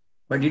dormitories,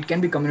 but it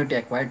can be community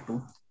acquired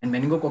too. And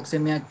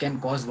meningococcemia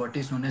can cause what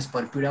is known as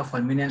purpura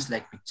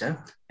fulminans-like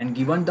picture. And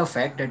given the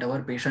fact that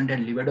our patient had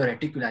livedo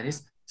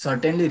reticularis,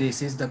 certainly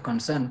raises the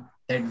concern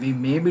that we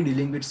may be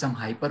dealing with some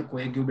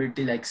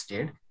hypercoagulability-like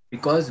state.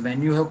 because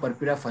when you have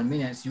purpura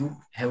fulminans, you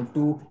have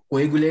to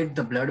coagulate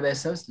the blood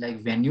vessels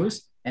like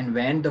venules. And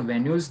when the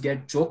venules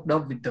get choked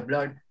up with the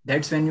blood,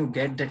 that's when you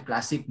get that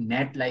classic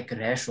net-like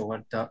rash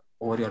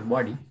over your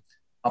body.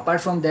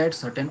 Apart from that,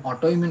 certain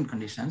autoimmune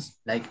conditions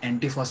like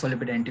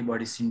antiphospholipid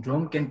antibody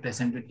syndrome can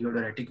present with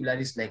Deoda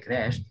reticularis like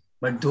rash,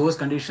 but those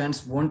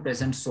conditions won't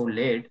present so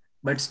late,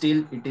 but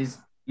still it is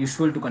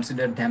useful to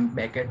consider them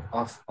back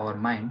of our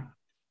mind.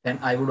 Then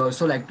I would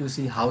also like to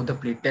see how the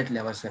platelet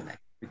levels were like,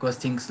 because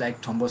things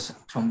like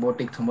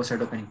thrombotic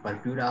thrombocytopenic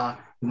purpura,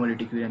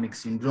 hemolytic uremic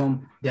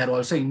syndrome, they are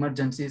also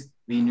emergencies.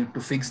 We need to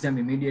fix them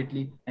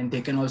immediately, and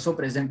they can also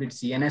present with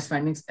CNS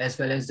findings as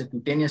well as the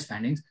cutaneous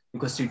findings,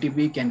 because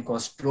CTP can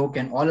cause stroke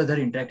and all other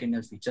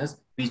intracranial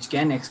features, which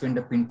can explain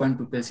the pinpoint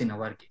pupils in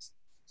our case.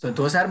 So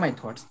those are my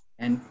thoughts.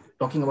 And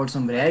talking about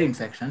some rare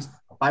infections,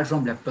 apart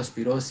from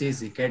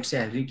leptospirosis,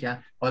 rickettsia,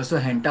 ehrlichia, also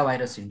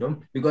hantavirus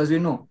syndrome, because we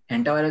know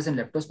hantavirus and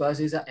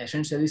leptospirosis are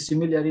essentially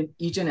similar in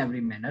each and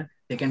every manner.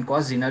 They can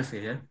cause renal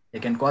failure, they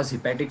can cause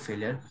hepatic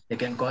failure, they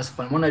can cause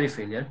pulmonary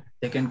failure,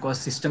 they can cause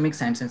systemic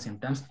signs and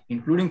symptoms,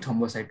 including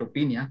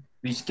thrombocytopenia,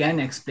 which can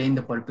explain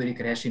the purpuric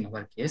rash in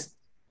our case.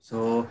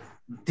 So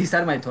these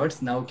are my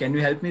thoughts. Now, can you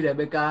help me,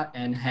 Rebecca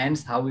and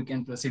Hans, how we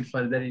can proceed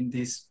further in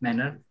this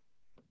manner?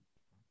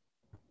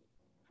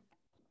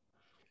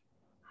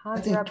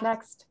 Hans, you're up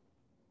next.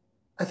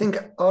 I think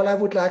all I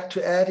would like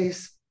to add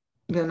is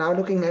we are now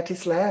looking at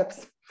his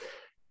labs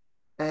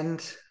and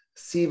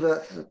see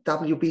the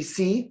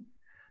WBC,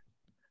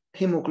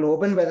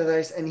 hemoglobin, whether there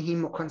is any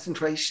hemo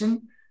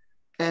concentration.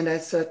 And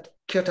as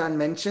Kirtan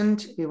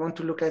mentioned, we want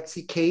to look at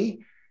CK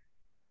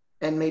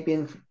and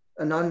maybe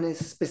a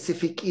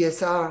non-specific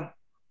ESR,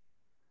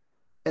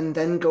 and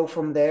then go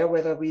from there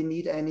whether we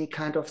need any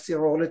kind of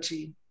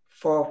serology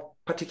for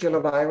particular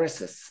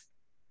viruses.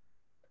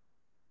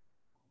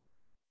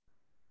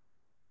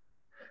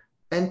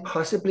 And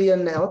possibly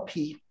an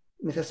LP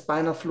with a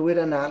spinal fluid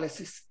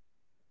analysis.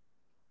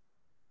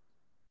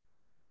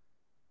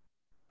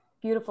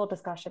 Beautiful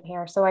discussion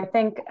here. So I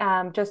think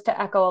just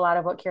to echo a lot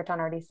of what Kirtan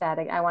already said,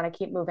 I want to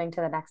keep moving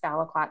to the next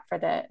aliquot for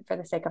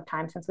the sake of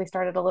time, since we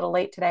started a little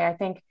late today. I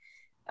think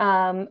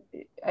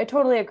I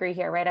totally agree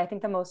here, right? I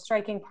think the most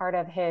striking part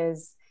of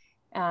his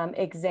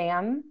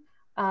exam,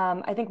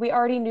 I think we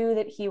already knew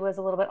that he was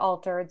a little bit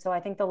altered. So I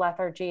think the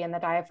lethargy and the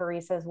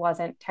diaphoresis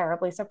wasn't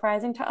terribly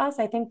surprising to us.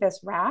 I think this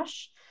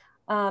rash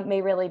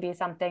may really be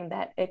something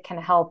that it can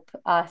help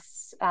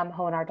us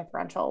hone our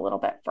differential a little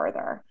bit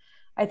further.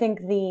 I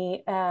think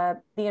the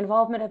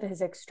involvement of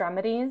his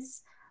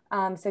extremities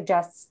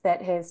suggests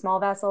that his small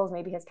vessels,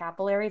 maybe his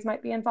capillaries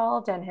might be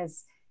involved, and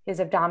his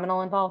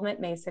abdominal involvement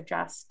may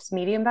suggest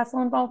medium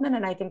vessel involvement.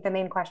 And I think the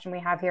main question we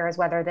have here is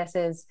whether this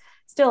is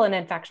still an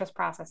infectious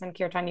process. And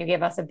Kirtan, you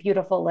gave us a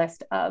beautiful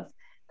list of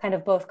kind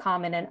of both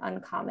common and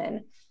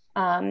uncommon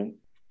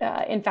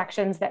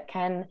infections that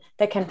can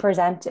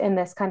present in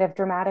this kind of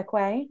dramatic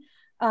way,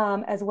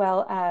 as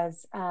well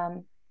as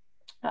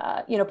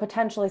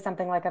potentially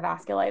something like a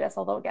vasculitis.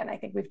 Although again, I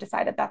think we've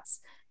decided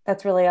that's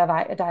really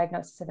a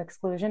diagnosis of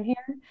exclusion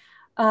here.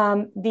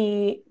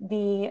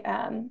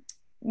 The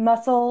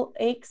muscle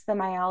aches, the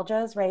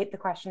myalgias, right? The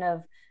question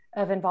of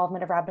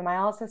involvement of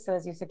rhabdomyolysis. So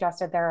as you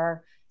suggested, there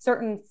are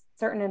certain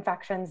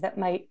infections that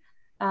might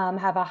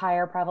have a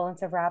higher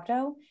prevalence of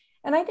rhabdo.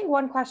 And I think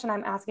one question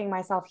I'm asking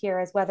myself here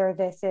is whether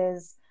this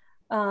is,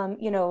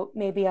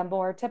 maybe a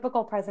more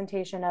typical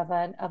presentation of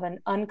an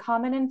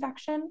uncommon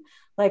infection,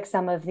 like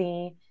some of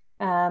the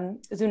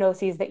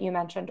zoonoses that you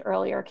mentioned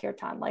earlier,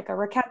 Kirtan, like a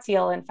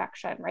rickettsial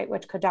infection, right,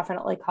 which could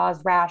definitely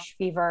cause rash,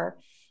 fever,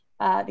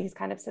 these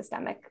kind of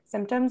systemic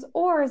symptoms,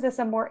 or is this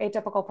a more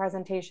atypical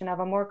presentation of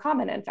a more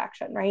common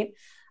infection, right?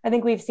 I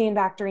think we've seen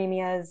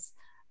bacteremias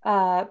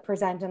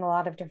present in a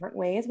lot of different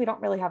ways. We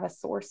don't really have a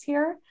source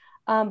here,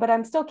 but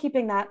I'm still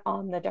keeping that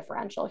on the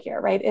differential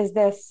here, right? Is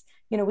this,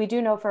 we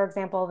do know, for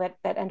example,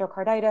 that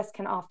endocarditis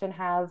can often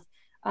have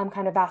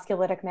kind of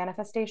vasculitic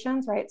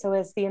manifestations, right? So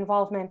is the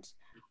involvement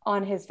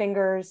on his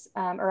fingers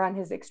or on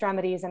his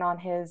extremities and on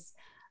his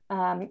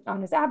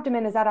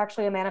abdomen, is that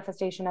actually a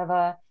manifestation of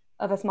a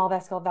small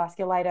vesicle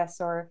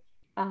vasculitis or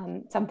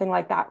something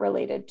like that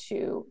related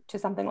to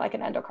something like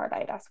an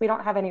endocarditis? We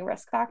don't have any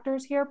risk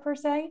factors here per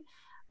se,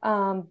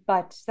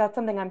 but that's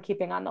something I'm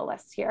keeping on the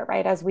list here,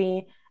 right? As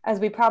we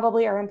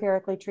probably are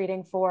empirically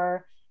treating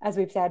for, as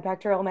we've said,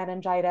 bacterial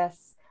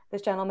meningitis,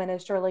 this gentleman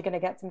is surely going to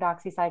get some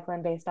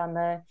doxycycline based on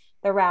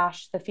the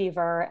rash, the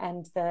fever,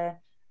 and the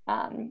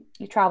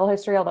travel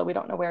history, although we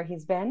don't know where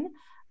he's been.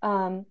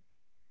 Again,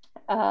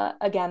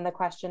 the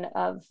question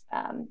of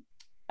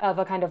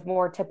a kind of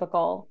more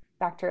typical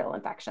bacterial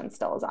infection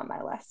still is on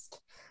my list.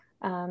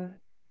 And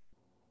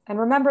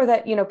remember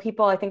that,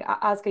 people, I think,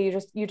 Aska,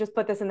 you just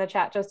put this in the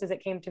chat just as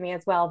it came to me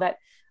as well, that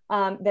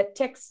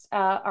ticks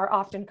are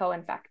often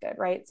co-infected,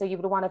 right? So you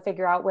would want to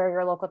figure out where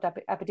your local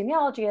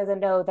epidemiology is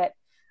and know that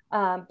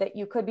that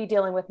you could be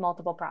dealing with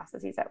multiple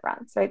processes at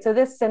once, right? So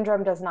this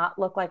syndrome does not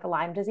look like a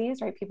Lyme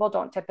disease, right? People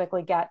don't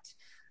typically get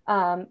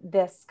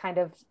this kind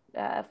of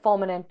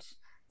fulminant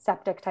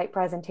septic type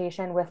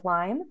presentation with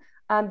Lyme.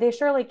 They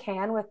surely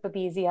can with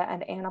babesia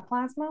and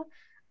anaplasma.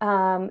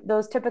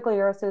 Those typically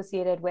are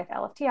associated with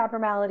LFT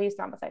abnormalities,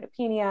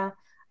 thrombocytopenia.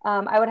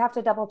 I would have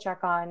to double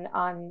check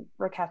on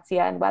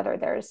rickettsia and whether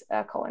there's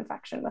a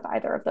co-infection with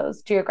either of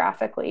those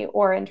geographically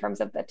or in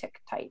terms of the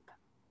tick type.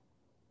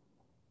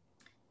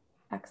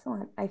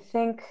 Excellent. I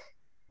think,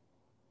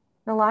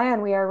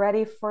 Nalayan, we are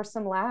ready for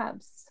some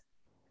labs.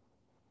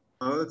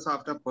 Pearls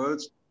after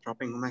pearls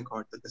dropping. Oh my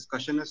God, the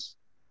discussion is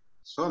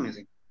so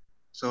amazing.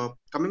 So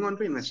coming on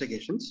to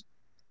investigations,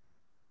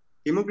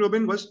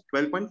 hemoglobin was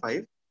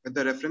 12.5 with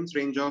the reference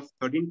range of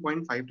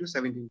 13.5 to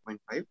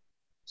 17.5,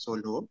 so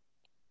low.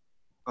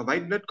 A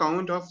white blood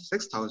count of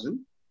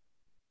 6,000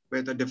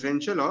 with a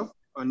differential of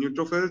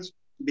neutrophils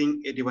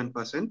being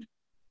 81%,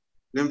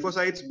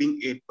 lymphocytes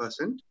being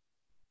 8%,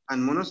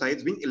 and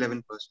monocytes being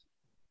 11%.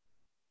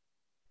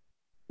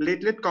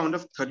 Platelet count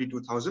of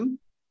 32,000.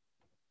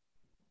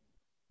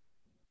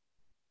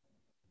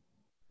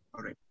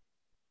 All right.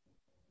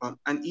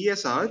 An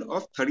ESR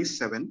of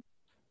 37.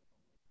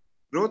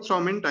 Growth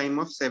hormone time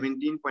of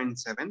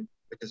 17.7,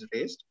 which is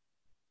raised.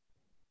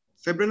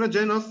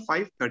 Fibrinogen of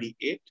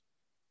 538.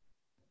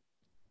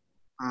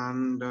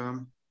 And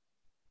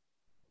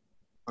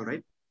all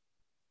right.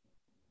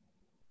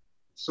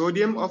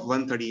 Sodium of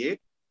 138,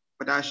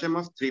 potassium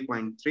of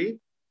 3.3,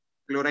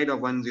 chloride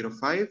of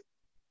 105,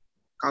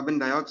 carbon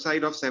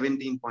dioxide of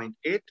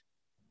 17.8,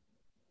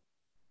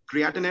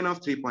 creatinine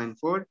of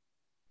 3.4,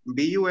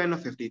 BUN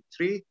of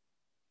 53,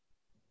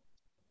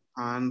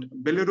 and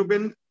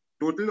bilirubin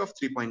total of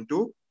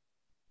 3.2.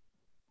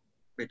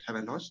 Wait, have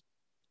I lost?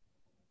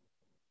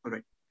 All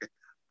right. Okay.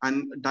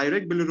 And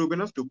direct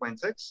bilirubin of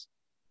 2.6,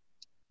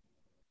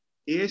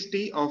 AST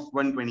of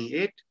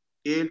 128,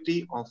 ALT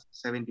of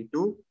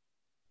 72,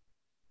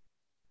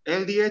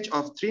 LDH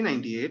of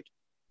 398,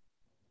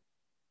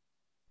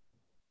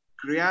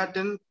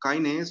 creatine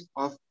kinase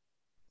of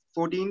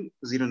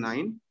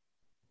 1409,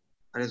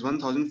 that is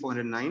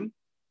 1409,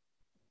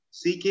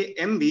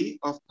 CKMB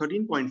of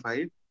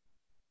 13.5,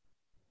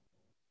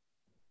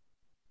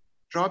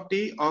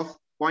 TROP-T of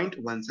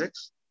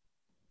 0.16,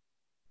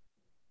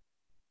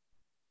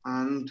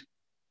 and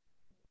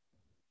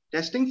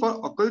testing for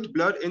occult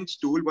blood in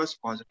stool was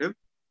positive.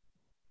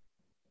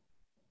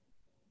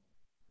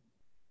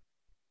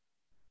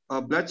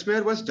 A blood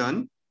smear was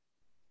done,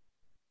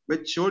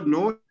 which showed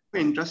no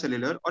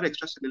intracellular or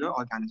extracellular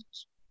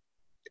organisms.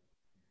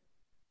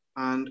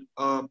 And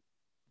a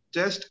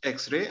chest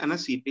X-ray and a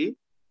CT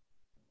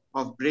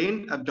of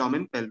brain,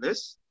 abdomen,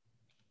 pelvis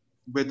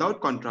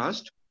without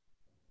contrast.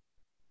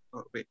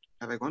 Oh, wait,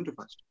 have I gone too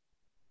fast?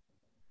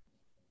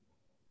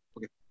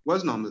 Okay,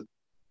 was normal.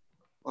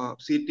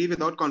 CT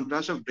without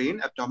contrast of brain,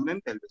 abdomen,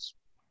 and pelvis.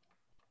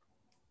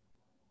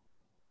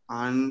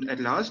 And at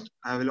last,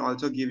 I will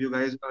also give you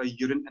guys a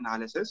urine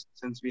analysis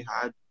since we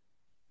had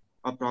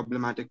a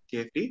problematic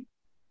KFT.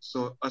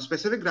 So a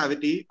specific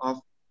gravity of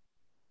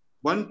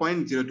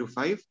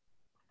 1.025,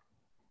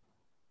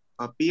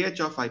 a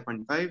pH of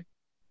 5.5,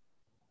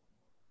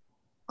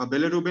 a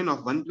bilirubin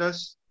of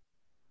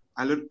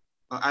 1+,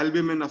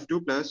 albumin of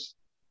 2+,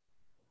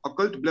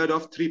 occult blood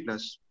of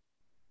 3+.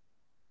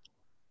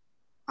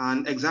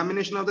 An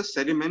examination of the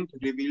sediment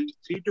revealed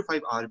 3 to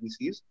 5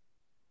 RBCs,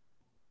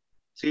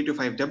 3 to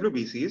 5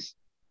 WBCs,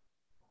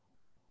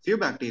 few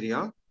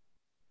bacteria,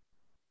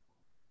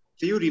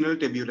 few renal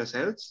tubular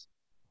cells,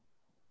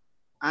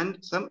 and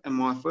some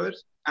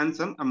amorphous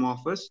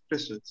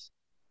crystals.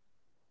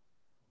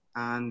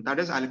 And that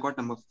is aliquot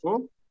number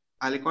 4.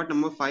 Aliquot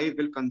number 5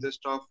 will consist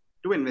of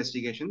 2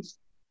 investigations,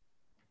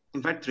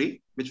 in fact 3,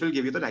 which will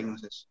give you the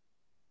diagnosis.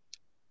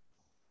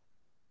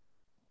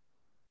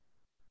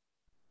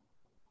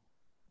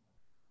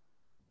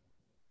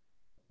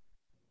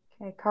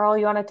 Okay, Carl,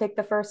 you want to take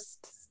the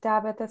first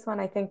stab at this one?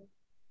 I think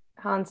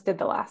Hans did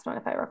the last one,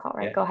 if I recall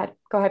right. Yeah.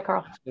 Go ahead,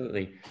 Carl.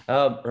 Absolutely.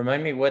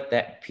 Remind me what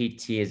that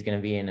PT is going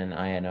to be in an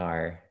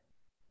INR.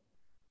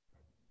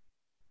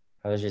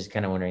 I was just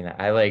kind of wondering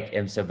that. I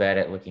am so bad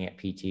at looking at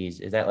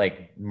PTs. Is that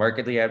like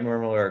markedly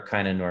abnormal or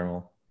kind of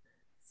normal?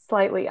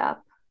 Slightly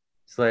up.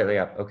 Slightly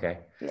up. Okay.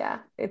 Yeah,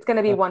 it's going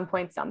to be 1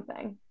 point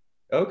something.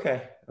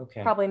 Okay.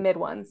 Probably mid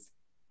ones,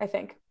 I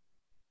think.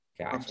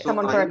 Gotcha. So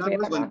Someone correct me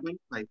if I'm wrong.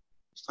 1.5.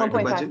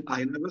 1.5.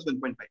 INR was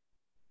 1.5.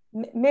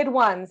 Mid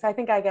ones. I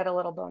think I get a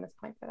little bonus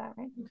point for that,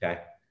 right?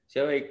 Okay.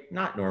 So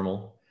not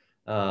normal.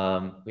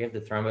 We have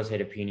the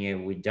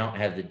thrombocytopenia. We don't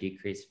have the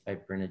decreased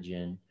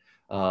fibrinogen.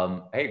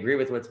 I agree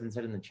with what's been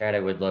said in the chat. I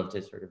would love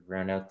to sort of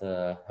round out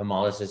the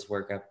hemolysis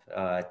workup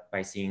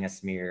by seeing a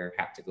smear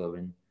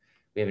haptoglobin.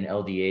 We have an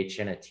LDH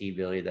and a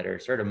T-billy that are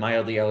sort of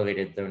mildly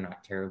elevated, though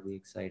not terribly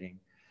exciting.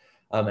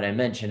 And I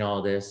mention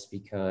all this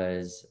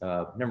because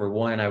number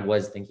one, I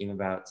was thinking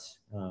about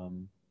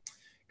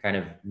kind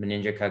of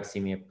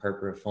meningococcemia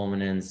purpura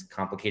fulminans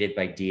complicated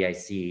by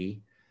DIC.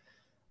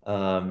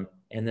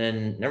 And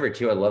then number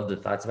two, I love the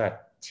thoughts about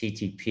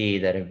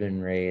TTP that have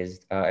been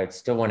raised. I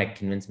still want to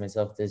convince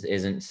myself this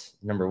isn't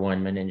number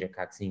one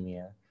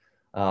meningococcemia.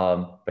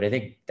 But I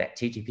think that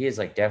TTP is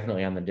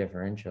definitely on the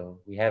differential.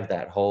 We have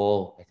that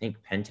whole, I think,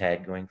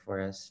 pentad going for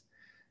us.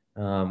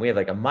 We have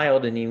like a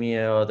mild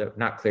anemia, although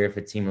not clear if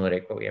it's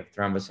hemolytic, but we have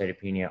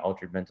thrombocytopenia,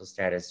 altered mental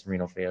status,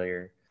 renal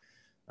failure.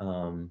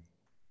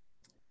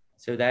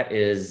 So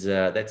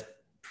that's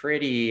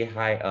pretty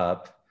high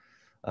up.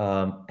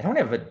 I don't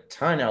have a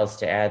ton else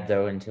to add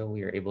though, until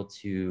we are able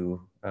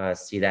to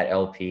see that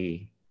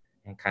LP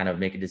and kind of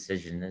make a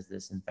decision, is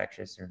this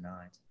infectious or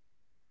not?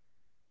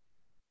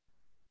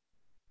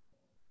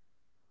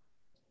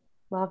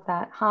 Love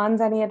that.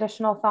 Hans, any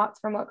additional thoughts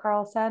from what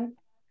Carl said?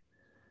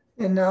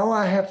 And now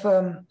I have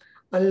a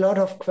lot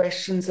of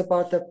questions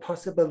about the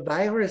possible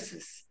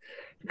viruses,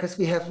 because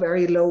we have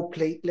very low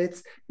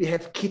platelets, we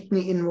have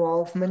kidney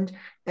involvement,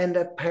 and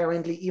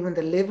apparently even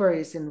the liver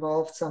is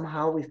involved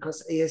somehow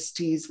because AST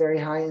is very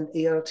high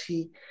and ALT.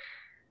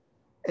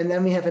 And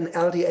then we have an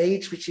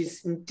LDH, which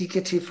is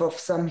indicative of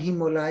some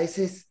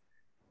hemolysis,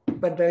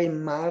 but very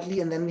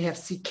mildly. And then we have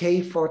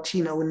CK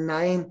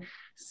 1409.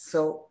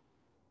 So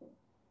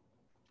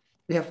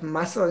we have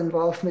muscle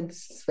involvement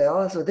as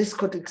well. So this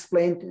could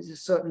explain to a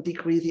certain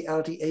degree the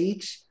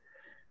LDH.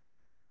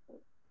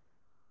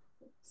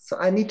 So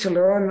I need to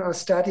learn or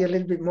study a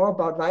little bit more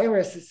about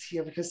viruses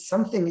here, because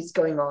something is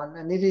going on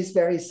and it is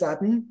very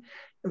sudden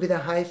with a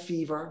high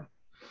fever.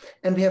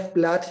 And we have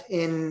blood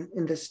in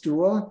the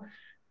stool.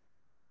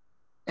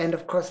 And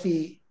of course,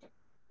 the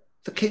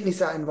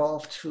kidneys are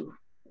involved too.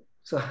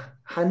 So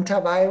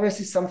hantavirus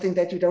is something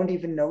that you don't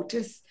even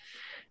notice,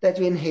 that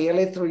you inhale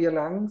it through your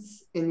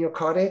lungs in your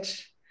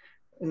cottage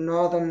in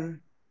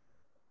northern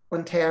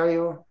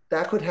Ontario.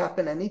 That could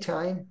happen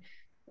anytime.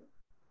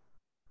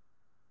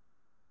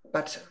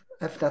 But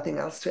I have nothing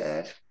else to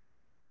add.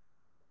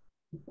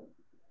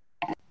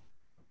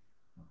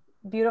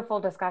 Beautiful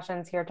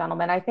discussions here,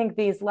 gentlemen. I think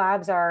these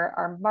labs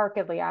are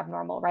markedly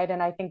abnormal, right?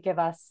 And I think give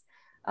us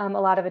a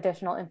lot of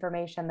additional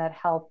information that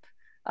help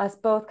us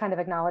both kind of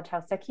acknowledge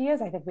how sick he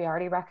is. I think we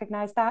already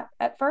recognize that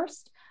at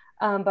first,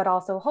 but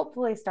also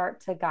hopefully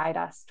start to guide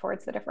us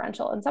towards the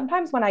differential. And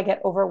sometimes when I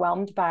get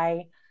overwhelmed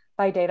by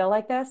data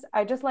like this,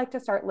 I just like to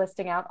start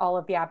listing out all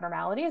of the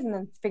abnormalities and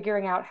then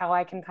figuring out how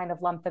I can kind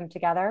of lump them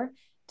together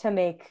to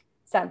make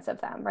sense of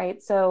them,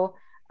 right? So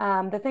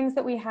the things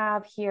that we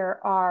have here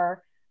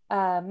are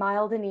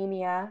mild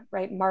anemia,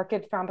 right?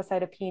 Marked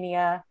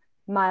thrombocytopenia,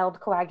 mild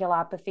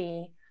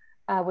coagulopathy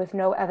with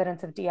no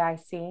evidence of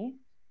DIC,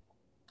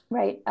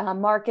 right?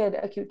 Marked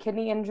acute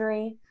kidney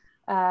injury,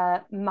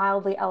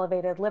 mildly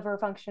elevated liver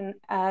function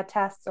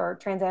tests or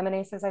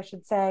transaminases, I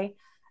should say,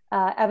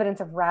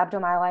 evidence of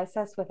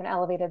rhabdomyolysis with an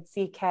elevated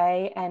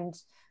CK and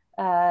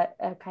a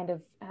kind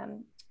of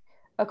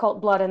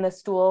occult blood in the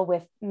stool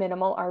with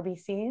minimal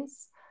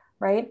RBCs,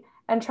 right?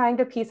 And trying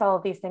to piece all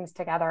of these things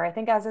together. I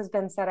think, as has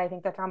been said, I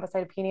think the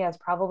thrombocytopenia is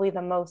probably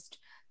the most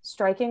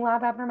striking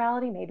lab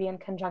abnormality, maybe in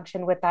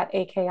conjunction with that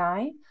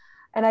AKI.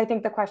 And I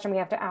think the question we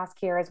have to ask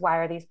here is, why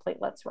are these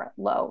platelets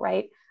low,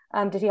 right?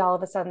 Did he all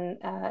of a sudden,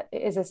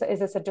 is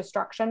this a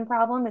destruction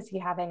problem? Is he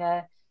having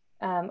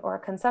or a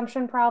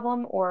consumption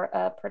problem or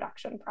a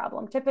production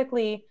problem?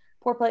 Typically,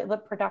 poor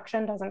platelet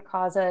production doesn't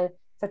cause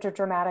such a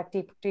dramatic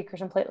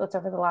decrease in platelets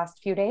over the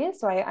last few days.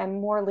 So I'm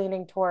more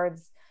leaning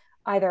towards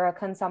either a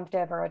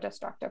consumptive or a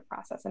destructive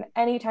process. And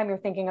anytime you're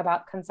thinking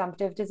about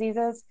consumptive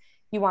diseases,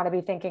 you want to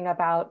be thinking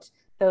about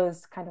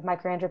those kind of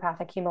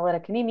microangiopathic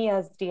hemolytic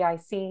anemias,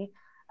 DIC.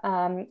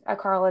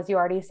 Carl, as you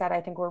already said,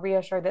 I think we're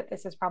reassured that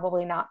this is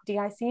probably not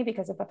DIC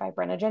because of the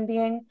fibrinogen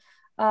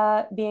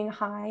being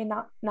high,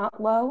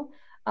 not low.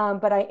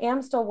 But I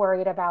am still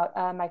worried about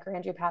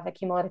microangiopathic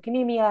hemolytic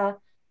anemia,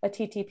 a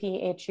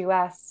TTP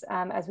HUS.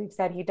 As we've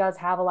said, he does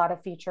have a lot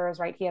of features,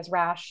 right? He has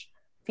rash,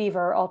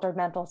 fever, altered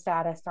mental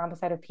status,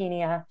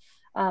 thrombocytopenia.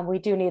 We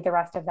do need the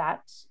rest of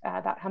that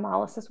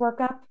hemolysis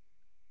workup.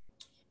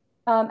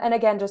 And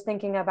again, just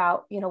thinking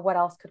about, what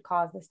else could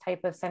cause this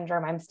type of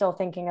syndrome, I'm still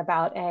thinking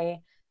about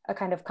a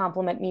kind of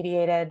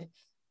complement-mediated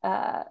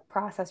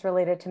process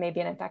related to maybe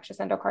an infectious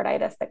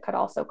endocarditis that could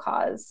also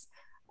cause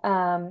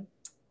platelet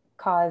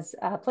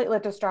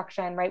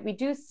destruction, right? We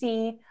do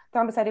see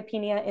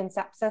thrombocytopenia in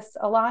sepsis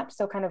a lot.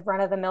 So kind of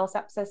run-of-the-mill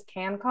sepsis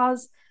can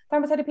cause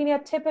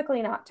thrombocytopenia,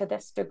 typically not to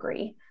this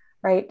degree,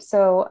 right?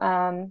 So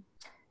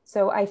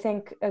I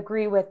think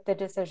agree with the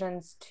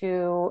decisions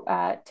to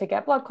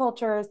get blood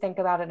cultures, think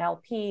about an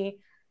LP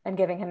and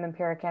giving him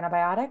empiric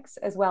antibiotics,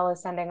 as well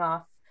as sending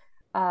off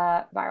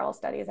viral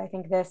studies. I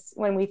think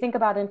when we think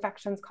about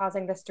infections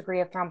causing this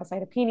degree of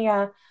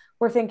thrombocytopenia,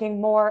 we're thinking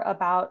more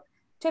about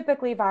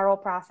typically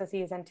viral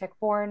processes and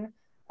tick-borne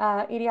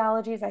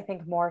etiologies, I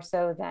think more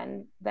so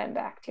than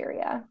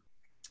bacteria.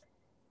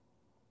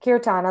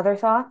 Kirtan, other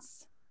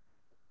thoughts?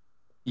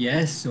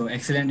 Yes, so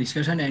excellent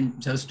discussion. And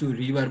just to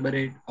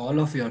reverberate all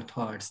of your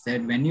thoughts,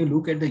 that when you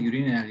look at the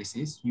urine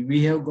analysis,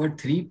 we have got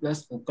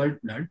 3+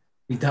 occult blood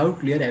without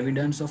clear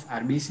evidence of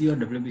RBC or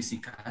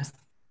WBC cast.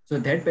 So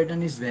that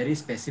pattern is very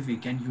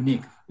specific and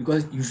unique,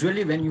 because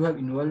usually when you have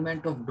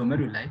involvement of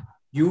glomeruli,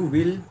 you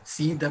will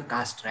see the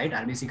cast, right?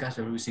 RBC cast,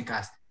 WBC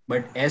cast.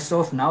 But as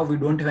of now, we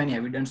don't have any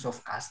evidence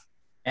of cast.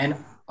 And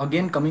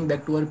again, coming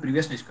back to our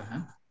previous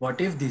discussion,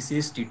 what if this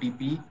is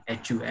TTP,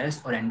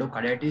 HUS, or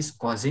endocarditis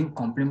causing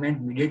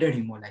complement-mediated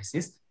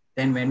hemolysis?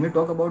 Then when we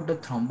talk about the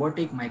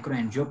thrombotic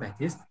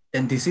microangiopathies,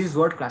 then this is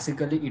what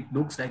classically it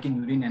looks like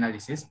in urine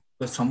analysis.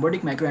 Because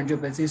thrombotic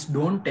microangiopathies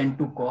don't tend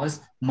to cause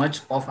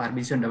much of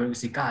RBC and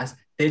WBC CAS.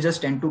 They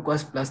just tend to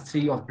cause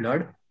 +3 of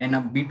blood and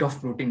a bit of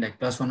protein like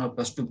 +1 or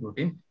 +2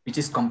 protein, which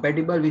is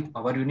compatible with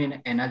our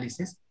urine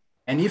analysis.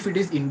 And if it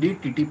is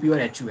indeed TTP or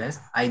HUS,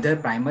 either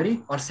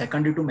primary or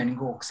secondary to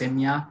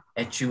meningococcemia,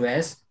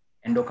 HUS,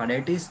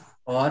 endocarditis,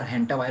 or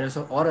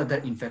hantavirus or other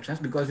infections,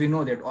 because we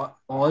know that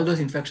all those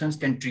infections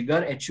can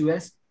trigger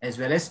HUS as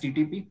well as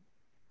TTP,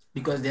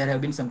 because there have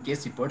been some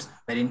case reports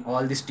wherein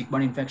all these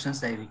tick-borne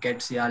infections like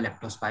rickettsia,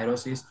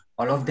 leptospirosis,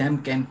 all of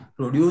them can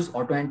produce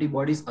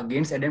autoantibodies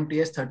against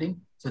ADAMTS13.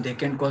 So they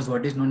can cause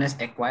what is known as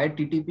acquired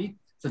TTP.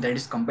 So that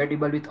is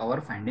compatible with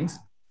our findings.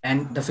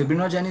 And the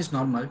fibrinogen is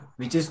normal,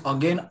 which is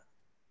again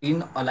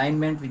in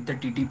alignment with the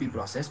TTP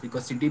process,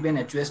 because TTP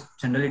and HUS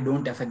generally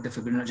don't affect the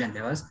fibrinogen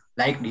levels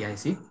like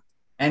DIC.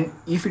 And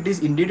if it is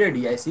indeed a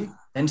DIC,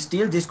 then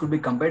still this could be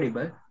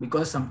compatible,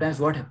 because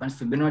sometimes what happens,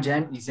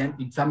 fibrinogen is an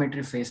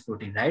inflammatory phase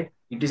protein, right?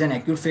 It is an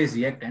acute phase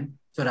reactant.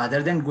 So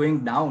rather than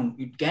going down,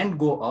 it can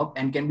go up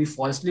and can be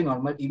falsely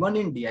normal even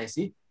in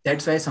DIC.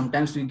 That's why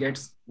sometimes we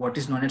get what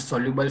is known as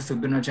soluble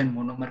fibrinogen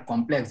monomer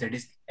complex, that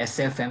is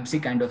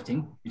SFMC kind of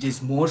thing, which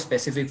is more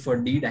specific for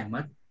D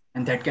dimer,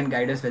 and that can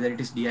guide us whether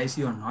it is DIC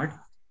or not.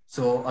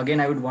 So again,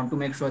 I would want to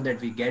make sure that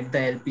we get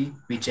the LP,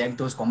 we check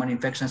those common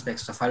infections like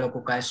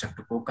staphylococci,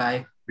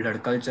 streptococci,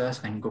 blood cultures,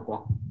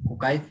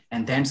 meningococci,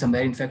 and then some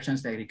rare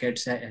infections like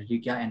rickettsia,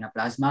 ehrlichia, and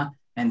anaplasma.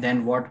 And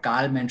then what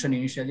Carl mentioned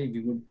initially, we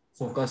would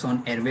focus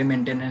on airway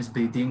maintenance,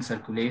 breathing,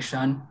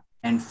 circulation,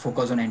 and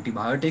focus on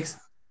antibiotics.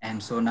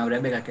 And so now,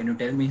 Rebecca, can you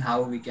tell me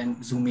how we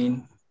can zoom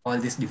in all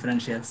these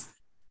differentials?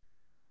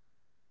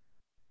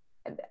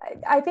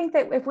 I think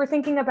that if we're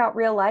thinking about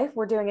real life,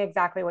 we're doing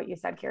exactly what you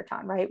said,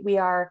 Kirtan, right? We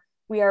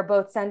are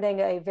both sending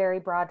a very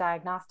broad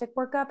diagnostic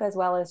workup as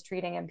well as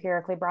treating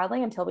empirically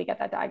broadly until we get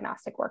that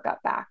diagnostic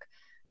workup back.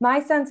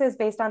 My sense is,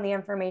 based on the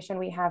information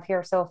we have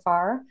here so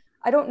far,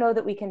 I don't know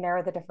that we can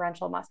narrow the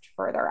differential much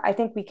further. I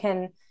think we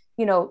can,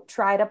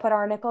 try to put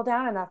our nickel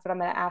down, and that's what I'm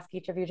going to ask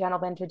each of you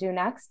gentlemen to do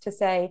next, to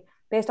say,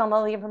 based on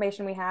all the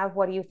information we have,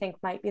 what do you think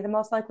might be the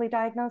most likely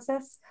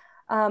diagnosis?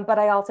 But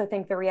I also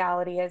think the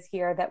reality is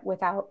here that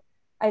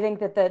I think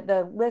that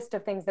the list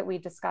of things that we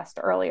discussed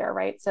earlier,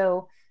 right?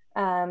 So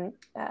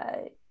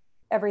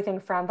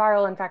everything from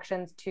viral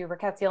infections to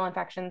rickettsial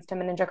infections to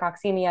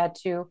meningococcemia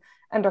to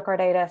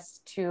endocarditis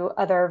to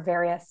other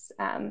various,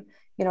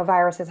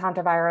 viruses,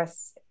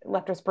 hantavirus,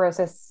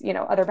 leptospirosis,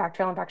 other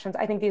bacterial infections.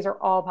 I think these are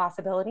all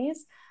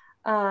possibilities.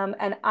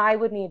 And I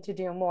would need to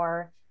do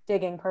more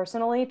digging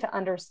personally to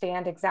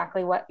understand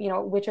exactly what,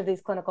 which of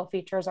these clinical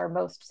features are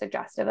most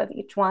suggestive of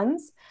each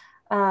one's.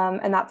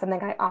 And that's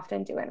something I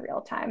often do in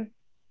real time.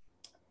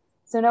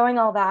 So knowing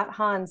all that,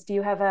 Hans, do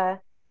you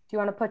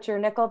want to put your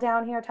nickel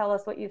down here? Tell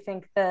us what you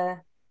think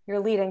your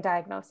leading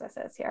diagnosis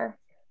is here.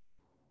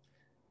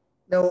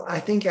 No, I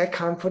think I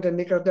can't put a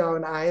nickel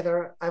down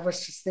either. I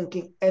was just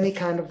thinking any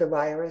kind of the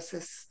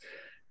viruses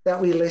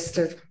that we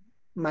listed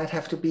might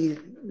have to be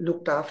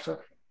looked after,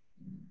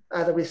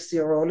 either with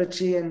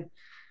serology, and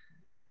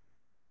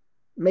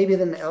maybe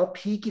then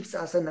LP gives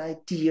us an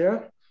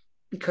idea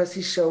because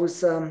he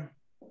shows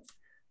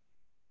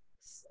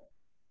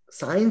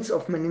signs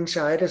of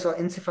meningitis or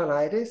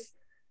encephalitis.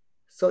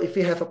 So if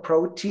we have a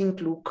protein,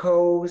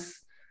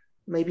 glucose,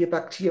 maybe a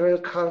bacterial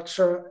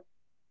culture,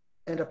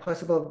 and a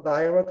possible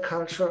viral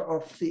culture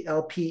of the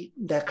LP,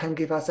 that can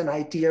give us an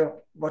idea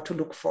what to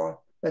look for,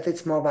 whether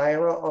it's more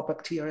viral or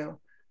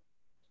bacterial.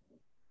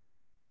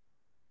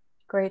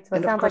 Great. So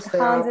it sounds like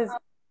Hans is,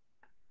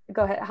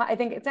 go ahead. I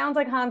think it sounds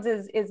like Hans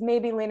is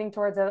maybe leaning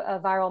towards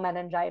a viral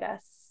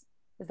meningitis.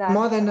 Is that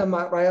more than a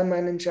viral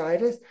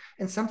meningitis?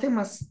 And something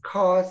must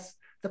cause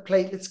the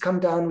platelets come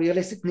down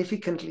really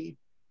significantly.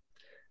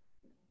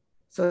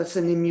 So it's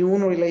an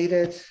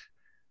immune-related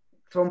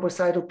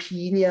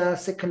thrombocytopenia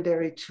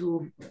secondary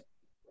to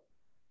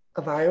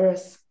a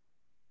virus.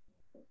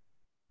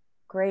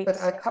 Great. But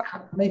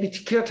maybe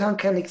Kirtan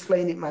can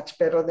explain it much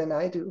better than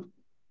I do.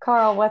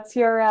 Carl, what's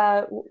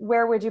your,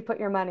 where would you put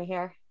your money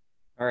here?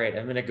 All right,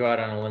 I'm going to go out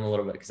on a limb a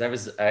little bit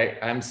because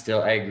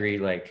I agree,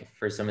 like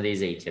for some of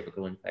these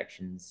atypical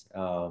infections,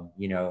 or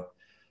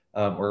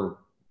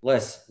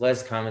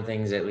less common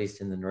things, at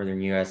least in the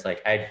northern US,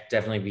 like I'd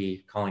definitely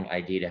be calling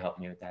ID to help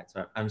me with that.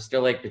 So I'm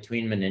still like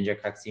between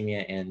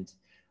meningococcemia and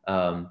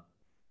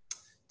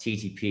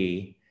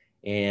TTP.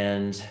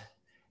 And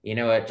you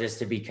know what, just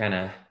to be kind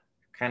of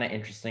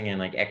interesting and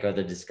like echo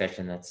the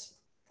discussion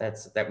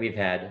that we've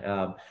had,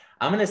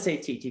 I'm going to say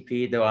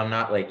TTP, though I'm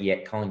not like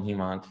yet calling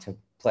hemonc to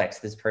plex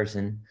this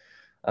person.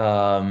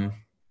 I'm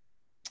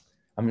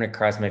going to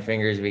cross my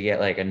fingers we get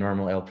like a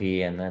normal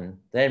LP, and then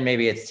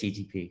maybe it's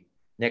TTP.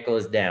 Nickel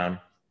is down.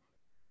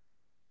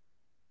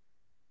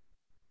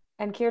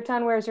 And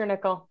Kirtan, where's your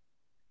nickel?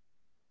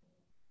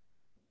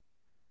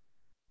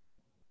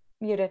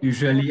 Muted.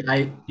 Usually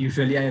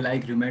I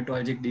like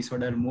rheumatologic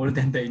disorder more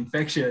than the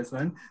infectious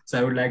one. So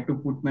I would like to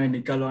put my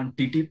nickel on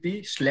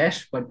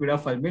TTP/purpura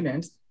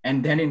fulminans,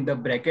 and then in the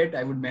bracket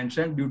I would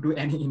mention due to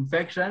any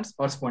infections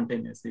or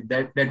spontaneously.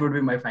 That would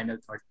be my final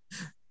thought.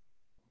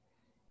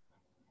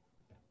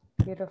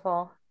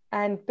 Beautiful.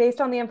 And based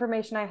on the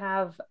information I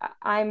have,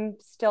 I'm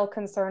still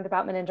concerned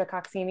about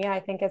meningococcemia, I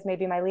think, as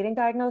maybe my leading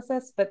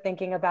diagnosis, but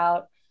thinking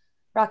about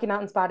Rocky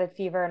Mountain spotted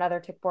fever and other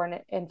tick-borne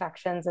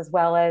infections, as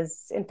well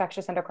as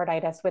infectious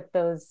endocarditis with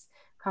those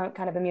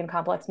kind of immune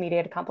complex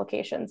mediated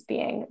complications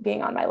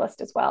being on my list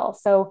as well.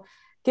 So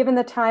given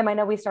the time, I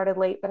know we started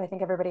late, but I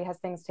think everybody has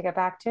things to get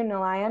back to.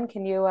 Nalayan,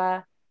 can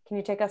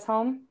you take us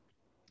home?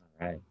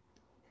 All right.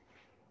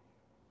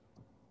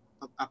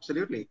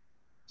 Absolutely.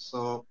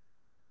 So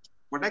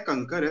what I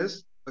concur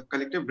is the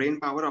collective brain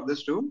power of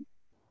this room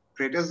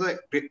craters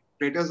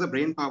the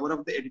brain power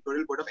of the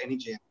editorial board of any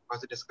JM,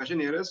 because the discussion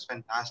here is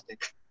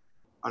fantastic.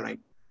 All right.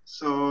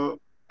 So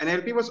an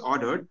LP was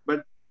ordered,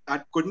 but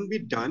that couldn't be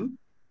done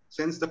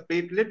since the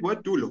platelet were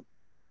too low.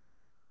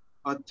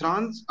 A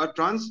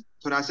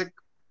transthoracic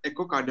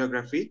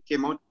echocardiography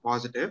came out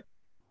positive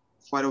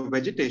for a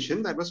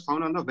vegetation that was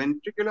found on the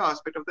ventricular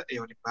aspect of the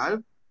aortic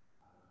valve,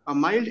 a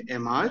mild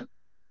MR,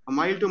 a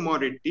mild to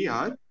moderate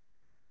TR,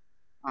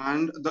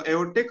 and the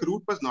aortic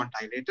root was not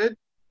dilated.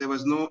 There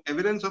was no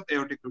evidence of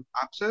aortic root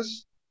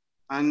abscess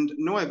and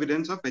no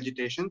evidence of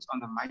vegetations on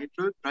the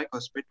mitral,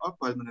 tricuspid, or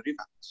pulmonary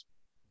valves.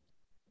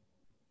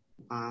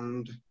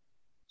 And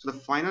so the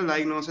final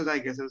diagnosis, I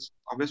guess, is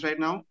obvious right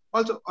now.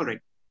 Also, all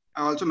right,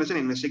 I also missed an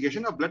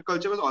investigation. A blood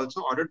culture was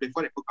also ordered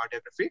before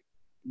echocardiography,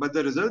 but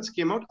the results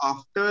came out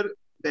after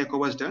the echo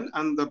was done,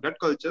 and the blood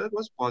culture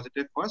was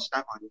positive for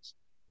Staph aureus.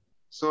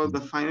 So the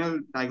final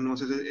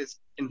diagnosis is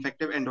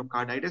infective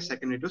endocarditis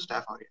secondary to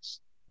Staph aureus.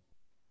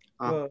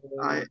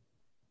 I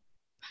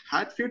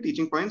had few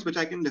teaching points, which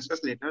I can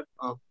discuss later,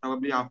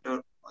 probably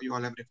after you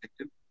all have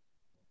reflected.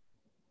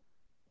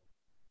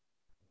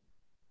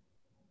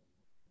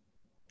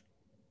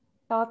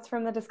 Thoughts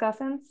from the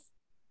discussants?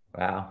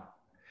 Wow.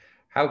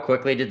 How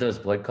quickly did those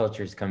blood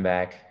cultures come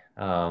back?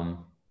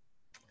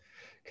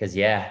 Because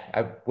yeah,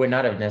 I would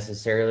not have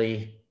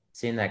necessarily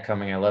seen that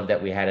coming. I love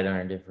that we had it on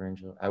our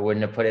differential. I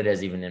wouldn't have put it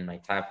as even in my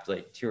top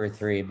like 2 or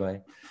 3,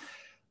 but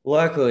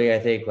luckily I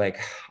think like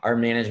our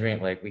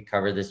management, like we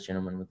covered this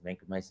gentleman with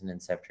vancomycin and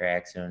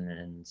ceftriaxone,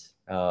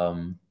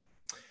 and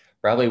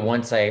probably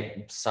once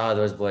I saw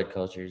those blood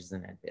cultures,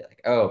 then I'd be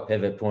like, oh,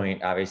 pivot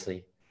point,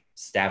 obviously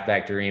staph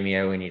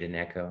bacteremia, we need an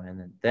echo,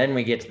 and then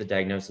we get to the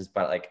diagnosis.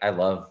 But like I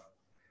love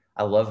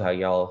how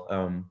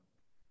y'all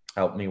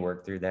helped me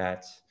work through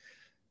that.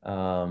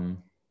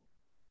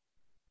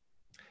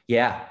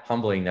 Yeah,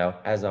 humbling though,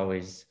 as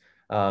always.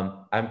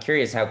 I'm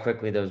curious how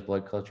quickly those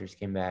blood cultures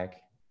came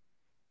back.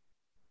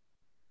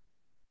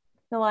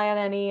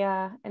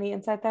 Nalayan, any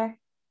insight there?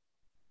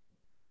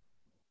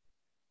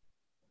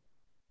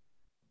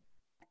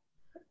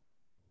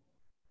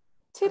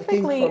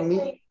 Typically, for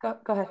me, go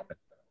ahead.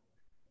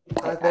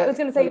 I was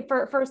going to say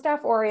for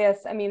Staph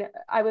aureus, I mean,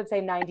 I would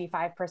say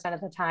 95% of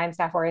the time,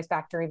 Staph aureus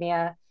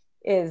bacteremia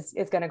is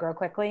going to grow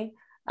quickly.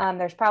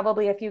 There's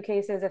probably a few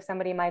cases if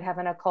somebody might have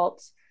an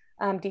occult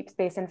deep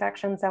space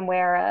infection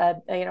somewhere,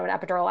 an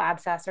epidural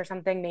abscess or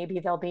something, maybe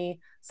they'll be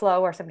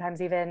slow or sometimes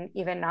even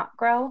not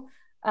grow.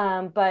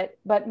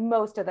 But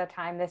most of the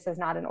time, this is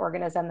not an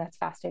organism that's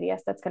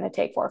fastidious that's going to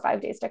take 4 or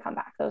 5 days to come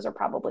back. Those are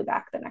probably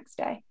back the next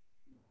day.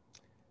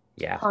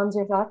 Yeah. Hans,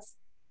 your thoughts?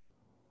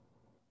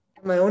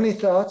 My only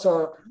thoughts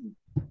are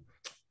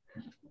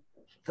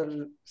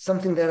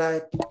something that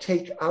I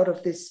take out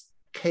of this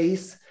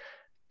case,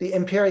 the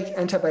empiric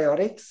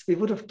antibiotics. We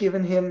would have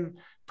given him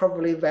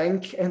probably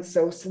vanc and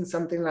Zosyn,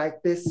 something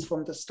like this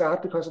from the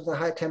start because of the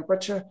high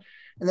temperature.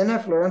 And then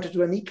I've learned to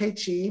do an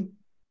EKG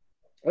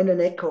and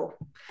an echo.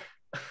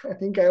 I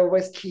think I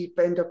always keep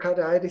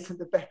endocarditis in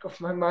the back of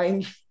my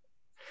mind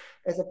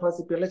as a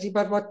possibility.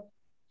 But what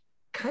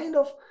kind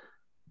of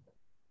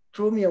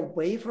drew me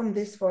away from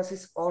this was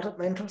his altered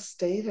mental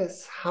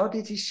status. How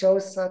did he show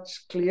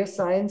such clear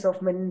signs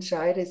of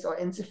meningitis or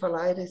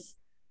encephalitis?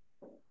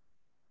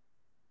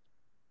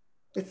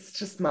 It's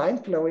just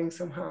mind-blowing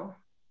somehow.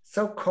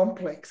 So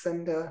complex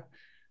and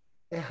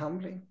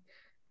humbling.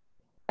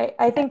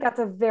 I think that's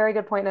a very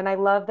good point, and I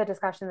love the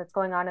discussion that's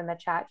going on in the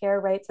chat here,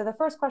 right? So the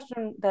first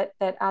question that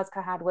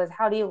Azka had was,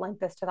 how do you link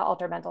this to the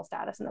altered mental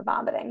status and the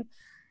vomiting?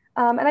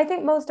 And I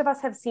think most of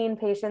us have seen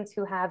patients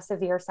who have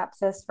severe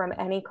sepsis from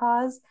any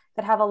cause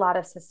that have a lot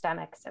of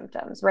systemic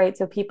symptoms, right?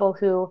 So people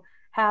who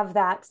have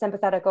that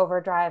sympathetic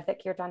overdrive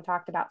that Kirtan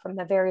talked about from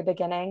the very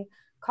beginning,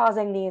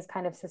 causing these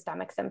kind of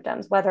systemic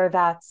symptoms, whether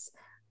that's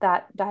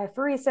that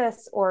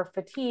diaphoresis or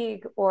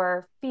fatigue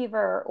or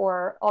fever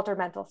or altered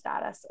mental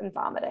status and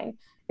vomiting.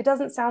 It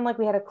doesn't sound like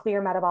we had a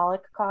clear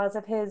metabolic cause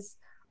of his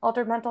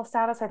altered mental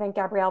status. I think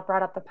Gabrielle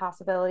brought up the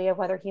possibility of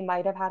whether he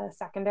might have had a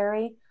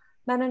secondary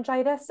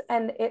meningitis.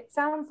 And it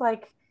sounds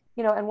like,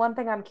 and one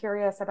thing I'm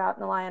curious about,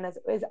 Nalayan,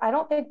 is I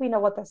don't think we know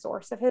what the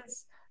source of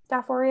his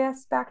Staph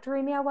aureus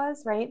bacteremia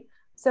was, right?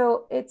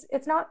 So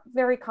it's not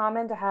very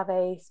common to have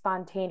a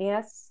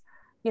spontaneous,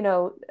 a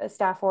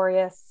Staph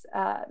aureus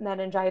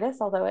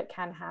meningitis, although it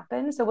can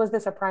happen. So was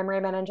this a primary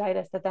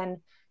meningitis that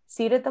then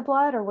seeded the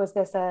blood, or was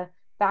this a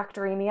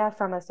bacteremia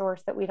from a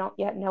source that we don't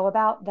yet know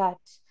about that,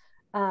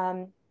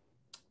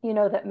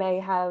 that may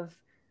have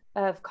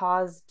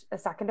caused a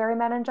secondary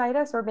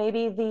meningitis? Or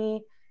maybe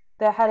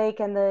the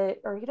headache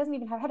or he doesn't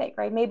even have headache,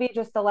 right? Maybe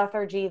just the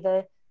lethargy,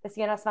 the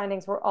CNS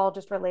findings were all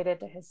just related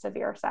to his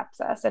severe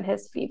sepsis and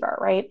his fever,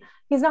 right?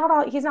 He's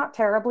not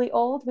terribly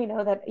old. We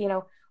know that,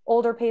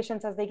 older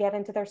patients, as they get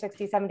into their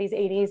 60s, 70s,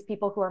 80s,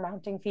 people who are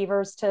mounting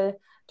fevers to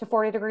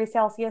 40 degrees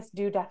Celsius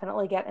do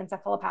definitely get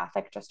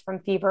encephalopathic just from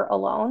fever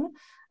alone.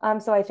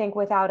 So I think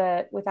without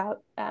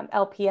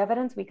LP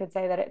evidence, we could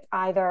say that it's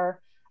either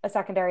a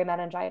secondary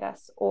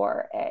meningitis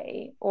or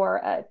a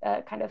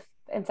kind of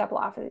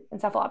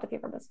encephalopathy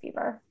from his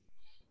fever.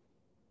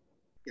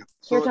 Yeah.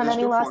 So Kirtan,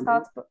 any last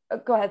thoughts?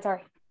 Go ahead,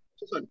 sorry.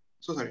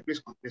 So sorry, please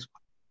go.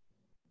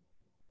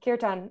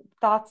 Kirtan,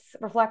 thoughts,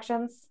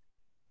 reflections?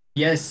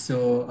 Yes,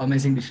 so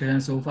amazing discussion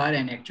so far,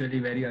 and actually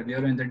very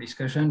earlier in the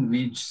discussion,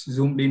 we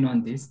zoomed in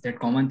on this, that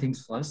common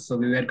things first. So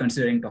we were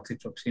considering toxic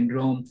shock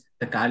syndrome.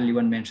 The Carl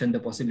even mentioned the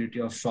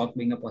possibility of shock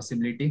being a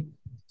possibility.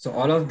 So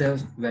all of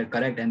those were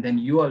correct. And then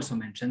you also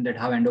mentioned that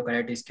how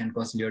endocarditis can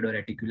cause livedo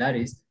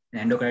reticularis.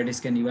 And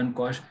endocarditis can even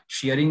cause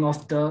shearing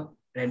of the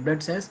red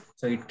blood cells.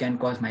 So it can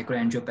cause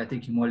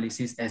microangiopathic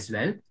hemolysis as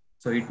well.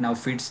 So it now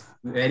fits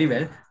very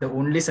well. The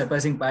only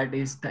surprising part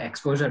is the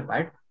exposure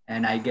part.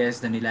 And I guess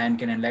the Nilayan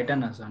can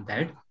enlighten us on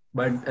that.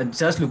 But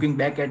just looking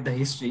back at the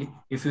history,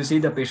 if you see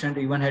the patient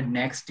even had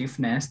neck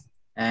stiffness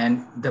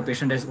and the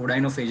patient has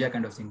odynophagia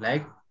kind of thing,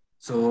 like,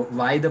 so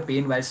why the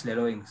pain while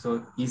swallowing?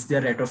 So is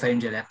there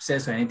retropharyngeal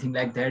abscess or anything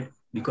like that?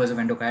 Because of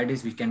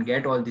endocarditis, we can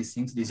get all these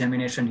things,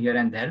 dissemination here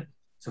and there.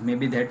 So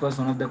maybe that was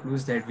one of the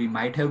clues that we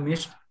might have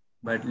missed,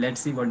 but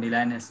let's see what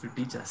Nilayan has to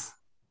teach us.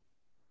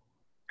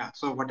 Yeah,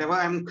 so whatever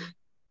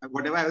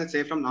I will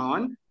say from now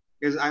on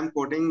is I'm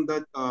quoting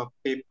the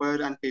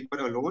paper and paper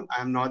alone.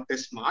 I'm not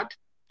this smart.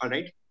 All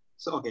right.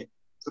 So, okay.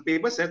 So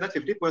paper said that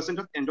 50%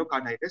 of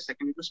endocarditis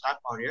secondary to Staph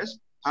aureus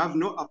have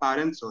no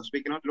apparent source.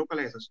 We cannot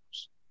localize the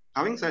source.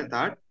 Having said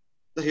that,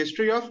 the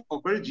history of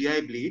occult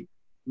GI bleed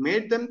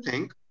made them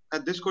think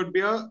that this could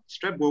be a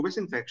strep bovis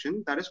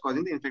infection that is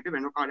causing the infective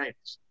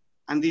endocarditis.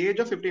 And the age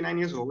of 59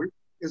 years old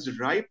is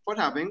ripe for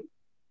having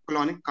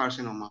colonic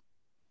carcinoma.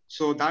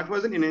 So that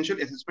was an initial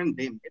assessment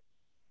they made.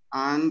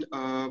 And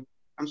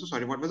I'm so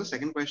sorry, what was the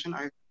second question?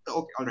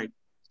 Okay, all right.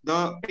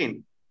 The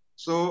pain.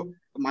 So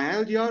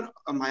myalgias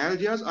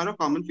are a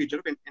common feature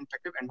of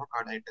infective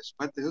endocarditis,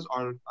 but this is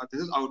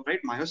outright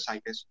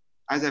myositis,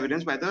 as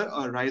evidenced by the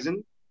rise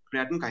in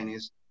creatine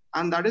kinase.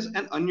 And that is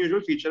an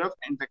unusual feature of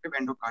infective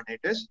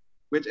endocarditis,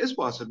 which is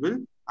possible,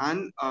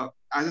 and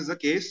as is the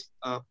case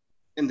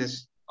in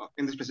this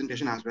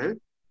presentation as well.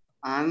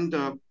 And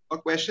a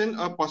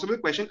possible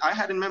question I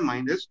had in my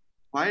mind is,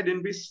 why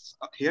didn't we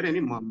hear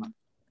any murmur?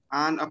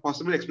 And a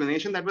possible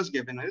explanation that was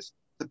given is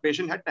the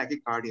patient had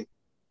tachycardia.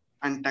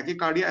 And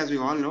tachycardia, as we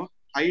all know,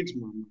 hides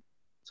murmur.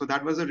 So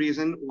that was the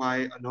reason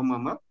why no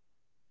murmur.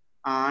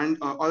 And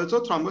also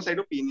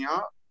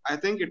thrombocytopenia, I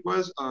think it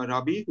was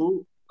Rabi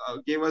who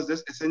gave us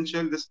this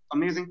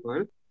amazing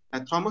pearl,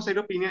 that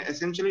thrombocytopenia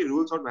essentially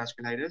rules out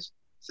vasculitis.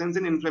 Since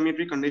in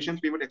inflammatory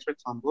conditions, we would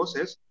expect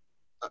thrombosis,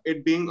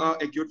 it being an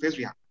acute phase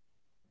reaction.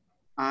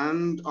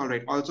 And all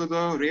right, also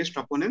the raised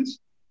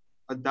troponins,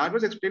 that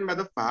was explained by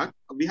the fact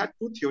we had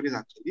two theories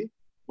actually.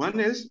 One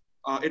is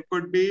it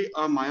could be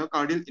a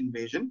myocardial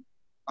invasion,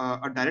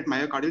 a direct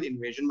myocardial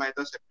invasion by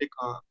the septic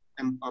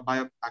by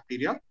a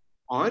bacteria,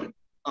 or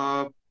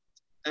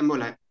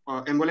emboli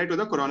to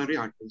the coronary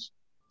arteries.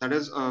 That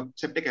is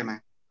septic MI,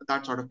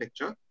 that sort of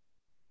picture.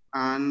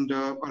 And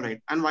all right,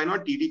 and why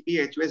not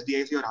DDP, HUS,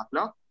 DIC, or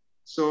APLA?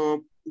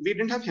 So we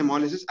didn't have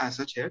hemolysis as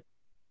such here.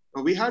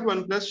 We had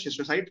 1+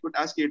 schistocytes, but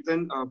as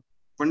Kirtan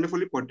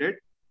wonderfully put it,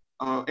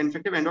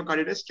 infective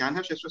endocarditis can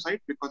have schistocyte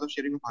because of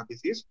shearing of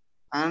RBCs.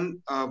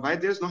 And why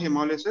there's no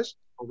hemolysis?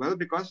 Well,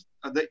 because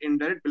the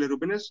indirect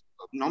bilirubin is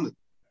normal.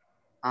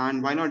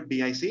 And why not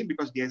DIC?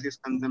 Because DIC is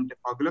consumptive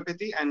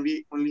coagulopathy, and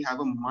we only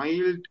have a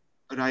mild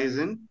rise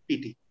in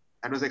PT.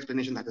 That was the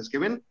explanation that was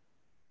given.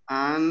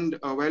 And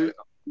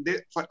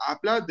for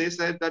APLA, they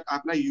said that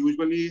APLA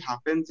usually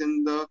happens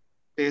in the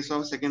face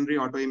of secondary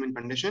autoimmune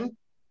condition,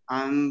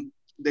 and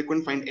they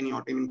couldn't find any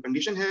autoimmune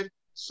condition here.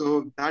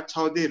 So that's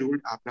how they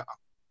ruled APLA out.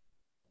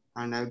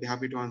 And I'll be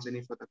happy to answer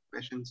any further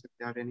questions if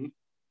there are any.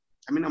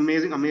 I mean,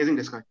 amazing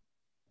discussion.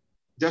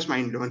 Just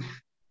mind blown.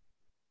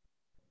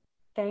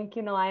 Thank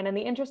you, Nilayan. In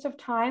the interest of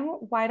time,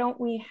 why don't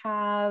we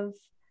have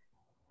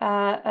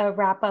a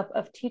wrap up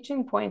of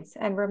teaching points,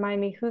 and remind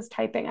me who's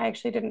typing? I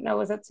actually didn't know.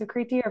 Was it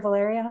Sukriti or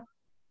Valeria?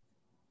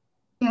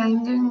 Yeah,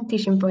 I'm doing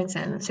teaching points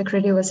and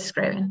Sukriti was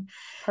scribing.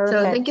 Perfect.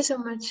 So thank you so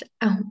much.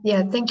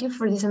 Thank you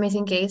for this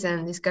amazing case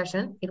and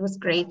discussion. It was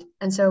great.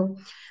 And so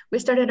we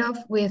started off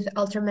with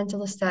altered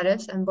mental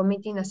status and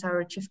vomiting as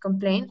our chief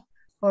complaint,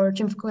 or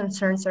chief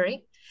concern,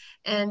 sorry.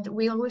 And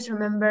we always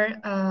remember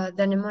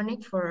the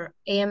mnemonic for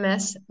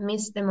AMS,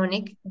 MIS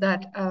mnemonic,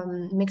 that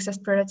makes us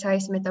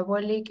prioritize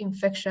metabolic,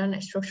 infection,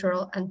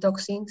 structural, and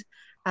toxins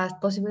as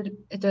possible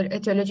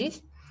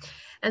etiologies.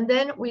 And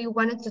then we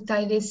wanted to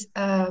tie this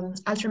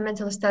altered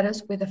mental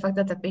status with the fact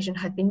that the patient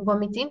had been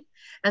vomiting.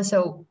 And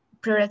so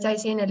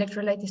prioritizing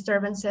electrolyte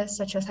disturbances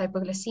such as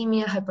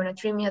hypoglycemia,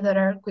 hyponatremia that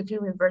are quickly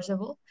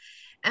reversible.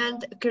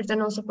 And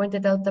Kirtan also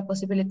pointed out the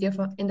possibility of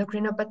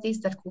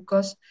endocrinopathies that could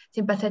cause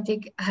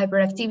sympathetic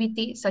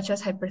hyperactivity, such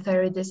as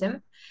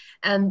hyperthyroidism,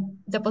 and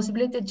the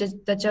possibility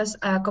that just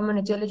common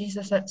etiologies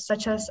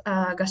such as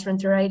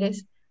gastroenteritis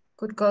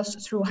could cause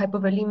through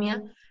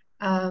hypovolemia,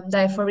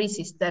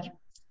 diaphoresis, that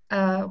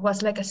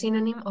was like a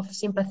synonym of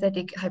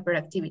sympathetic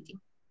hyperactivity.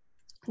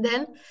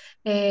 Then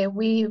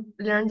we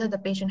learned that the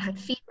patient had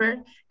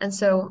fever, and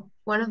so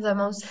one of the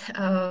most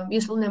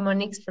useful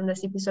mnemonics from the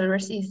CP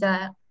solvers is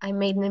the I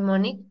made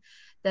mnemonic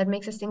that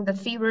makes us think that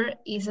fever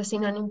is a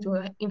synonym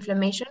to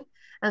inflammation,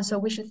 and so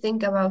we should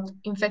think about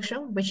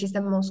infection, which is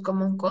the most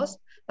common cause,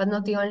 but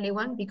not the only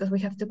one, because we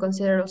have to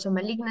consider also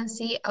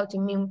malignancy,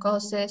 autoimmune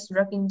causes,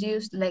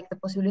 drug-induced, like the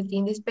possibility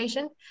in this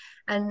patient,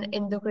 and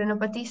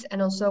endocrinopathies,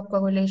 and also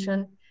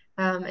coagulation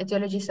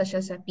etiologies such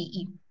as a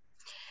PE.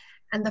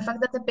 And the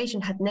fact that the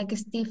patient had neck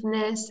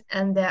stiffness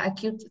and the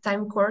acute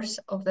time course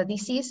of the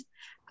disease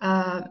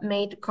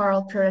made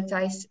Carl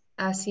prioritize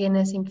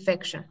CNS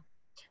infection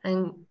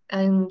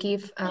and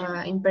give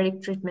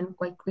empiric treatment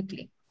quite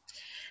quickly.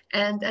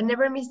 And a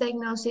never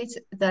misdiagnosis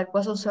that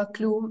was also a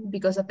clue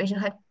because the patient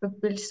had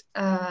pupils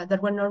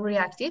that were not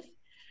reactive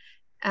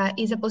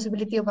is a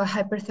possibility of a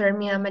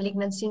hyperthermia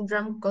malignant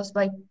syndrome caused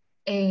by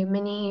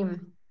many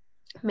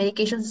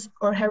medications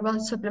or herbal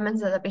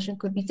supplements that the patient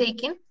could be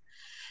taking.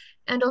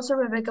 And also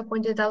Rebecca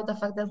pointed out the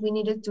fact that we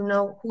needed to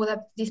know who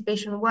this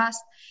patient was,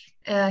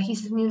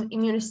 his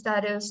immune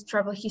status,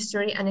 travel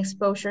history, and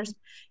exposures,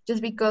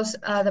 just because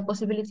the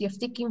possibility of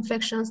tick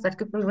infections that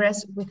could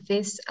progress with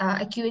this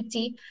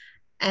acuity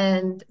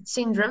and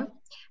syndrome,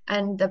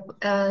 and the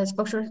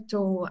exposure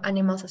to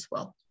animals as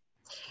well.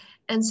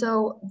 And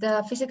so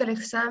the physical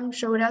exam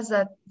showed us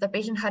that the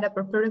patient had a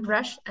purpuric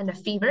rash and a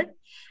fever.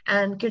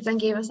 And Kirtan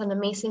gave us an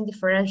amazing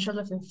differential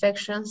of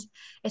infections,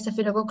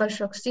 staphylococcal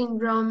shock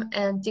syndrome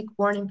and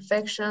tick-borne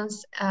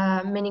infections,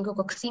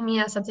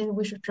 meningococcemia, something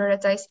we should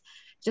prioritize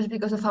just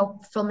because of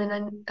how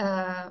fulminant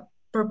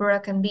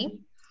purpura can be.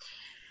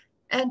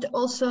 And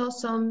also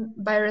some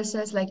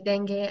viruses like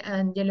dengue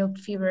and yellow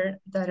fever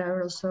that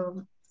are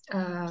also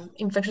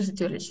infectious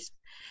etiologies.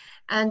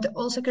 And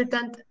also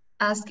Kirtan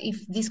asked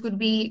if this could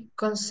be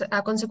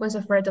a consequence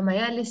of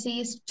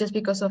rhabdomyolysis just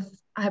because of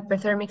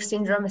hyperthermic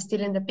syndrome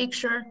still in the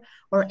picture,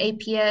 or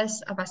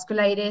APS,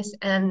 vasculitis,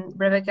 and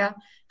Rebecca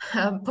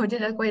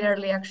pointed out quite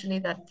early actually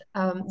that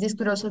this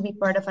could also be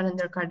part of an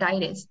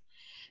endocarditis.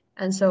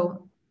 And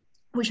so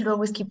we should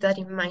always keep that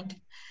in mind.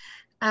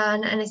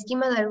 And an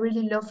schema that I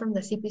really love from the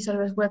CP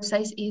Solvers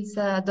website is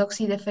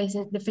doxy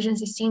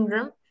deficiency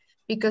syndrome,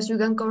 because you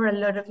can cover a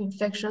lot of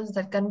infections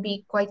that can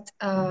be quite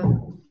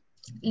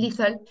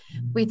lethal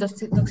with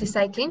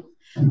doxycycline.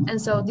 And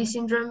so this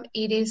syndrome,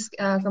 it is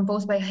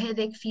composed by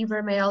headache,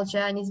 fever,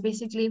 myalgia, and it's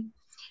basically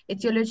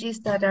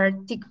etiologies that are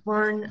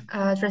tick-borne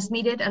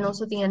transmitted, and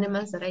also the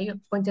animals that I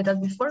pointed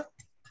out before.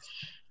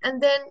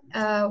 And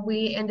then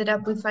we ended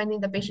up with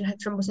finding the patient had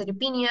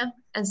thrombocytopenia.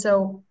 And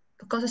so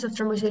causes of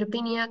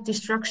thrombocytopenia,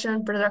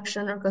 destruction,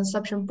 production, or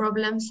consumption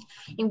problems,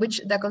 in which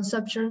the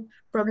consumption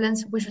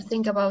problems, we should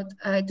think about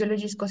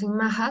etiologies causing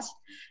MAHAs,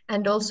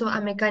 and also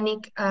a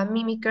mechanic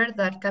mimicker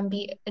that can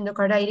be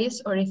endocarditis,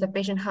 or if the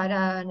patient had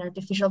an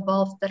artificial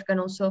valve that can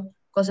also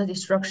cause a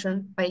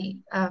destruction by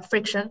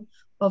friction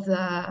of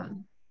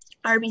the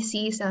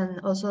RBCs, and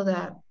also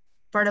the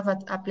part of a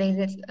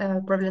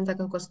platelet problem that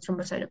can cause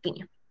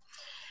thrombocytopenia.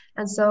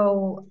 And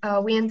so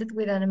we ended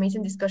with an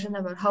amazing discussion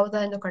about how the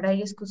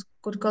endocarditis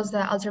could cause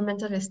the altered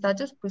mental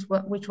status,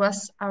 which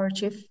was our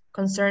chief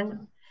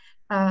concern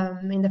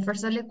in the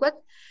first aliquot.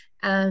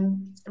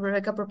 And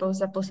Rebecca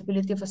proposed a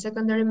possibility of a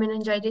secondary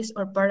meningitis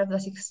or part of the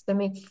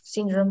systemic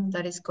syndrome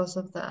that is cause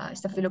of the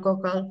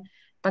staphylococcal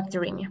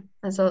bacteremia.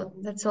 And so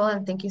that's all,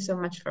 and thank you so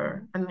much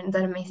for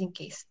that amazing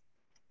case.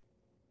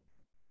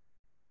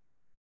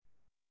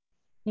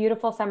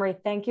 Beautiful summary.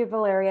 Thank you,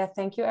 Valeria.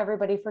 Thank you,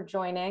 everybody, for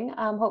joining.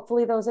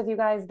 Hopefully, those of you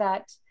guys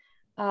that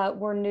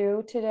were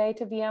new today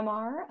to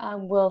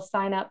VMR will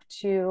sign up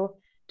to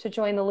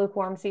join the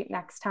lukewarm seat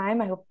next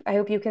time. I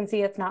hope you can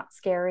see it's not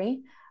scary.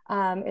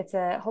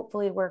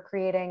 Hopefully we're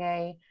creating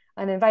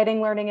an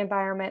inviting learning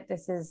environment.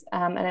 This is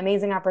an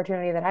amazing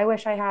opportunity that I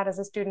wish I had as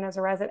a student, as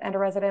a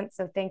resident.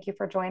 So thank you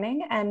for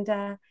joining,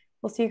 and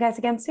we'll see you guys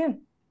again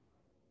soon.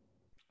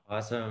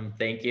 Awesome.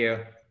 Thank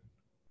you.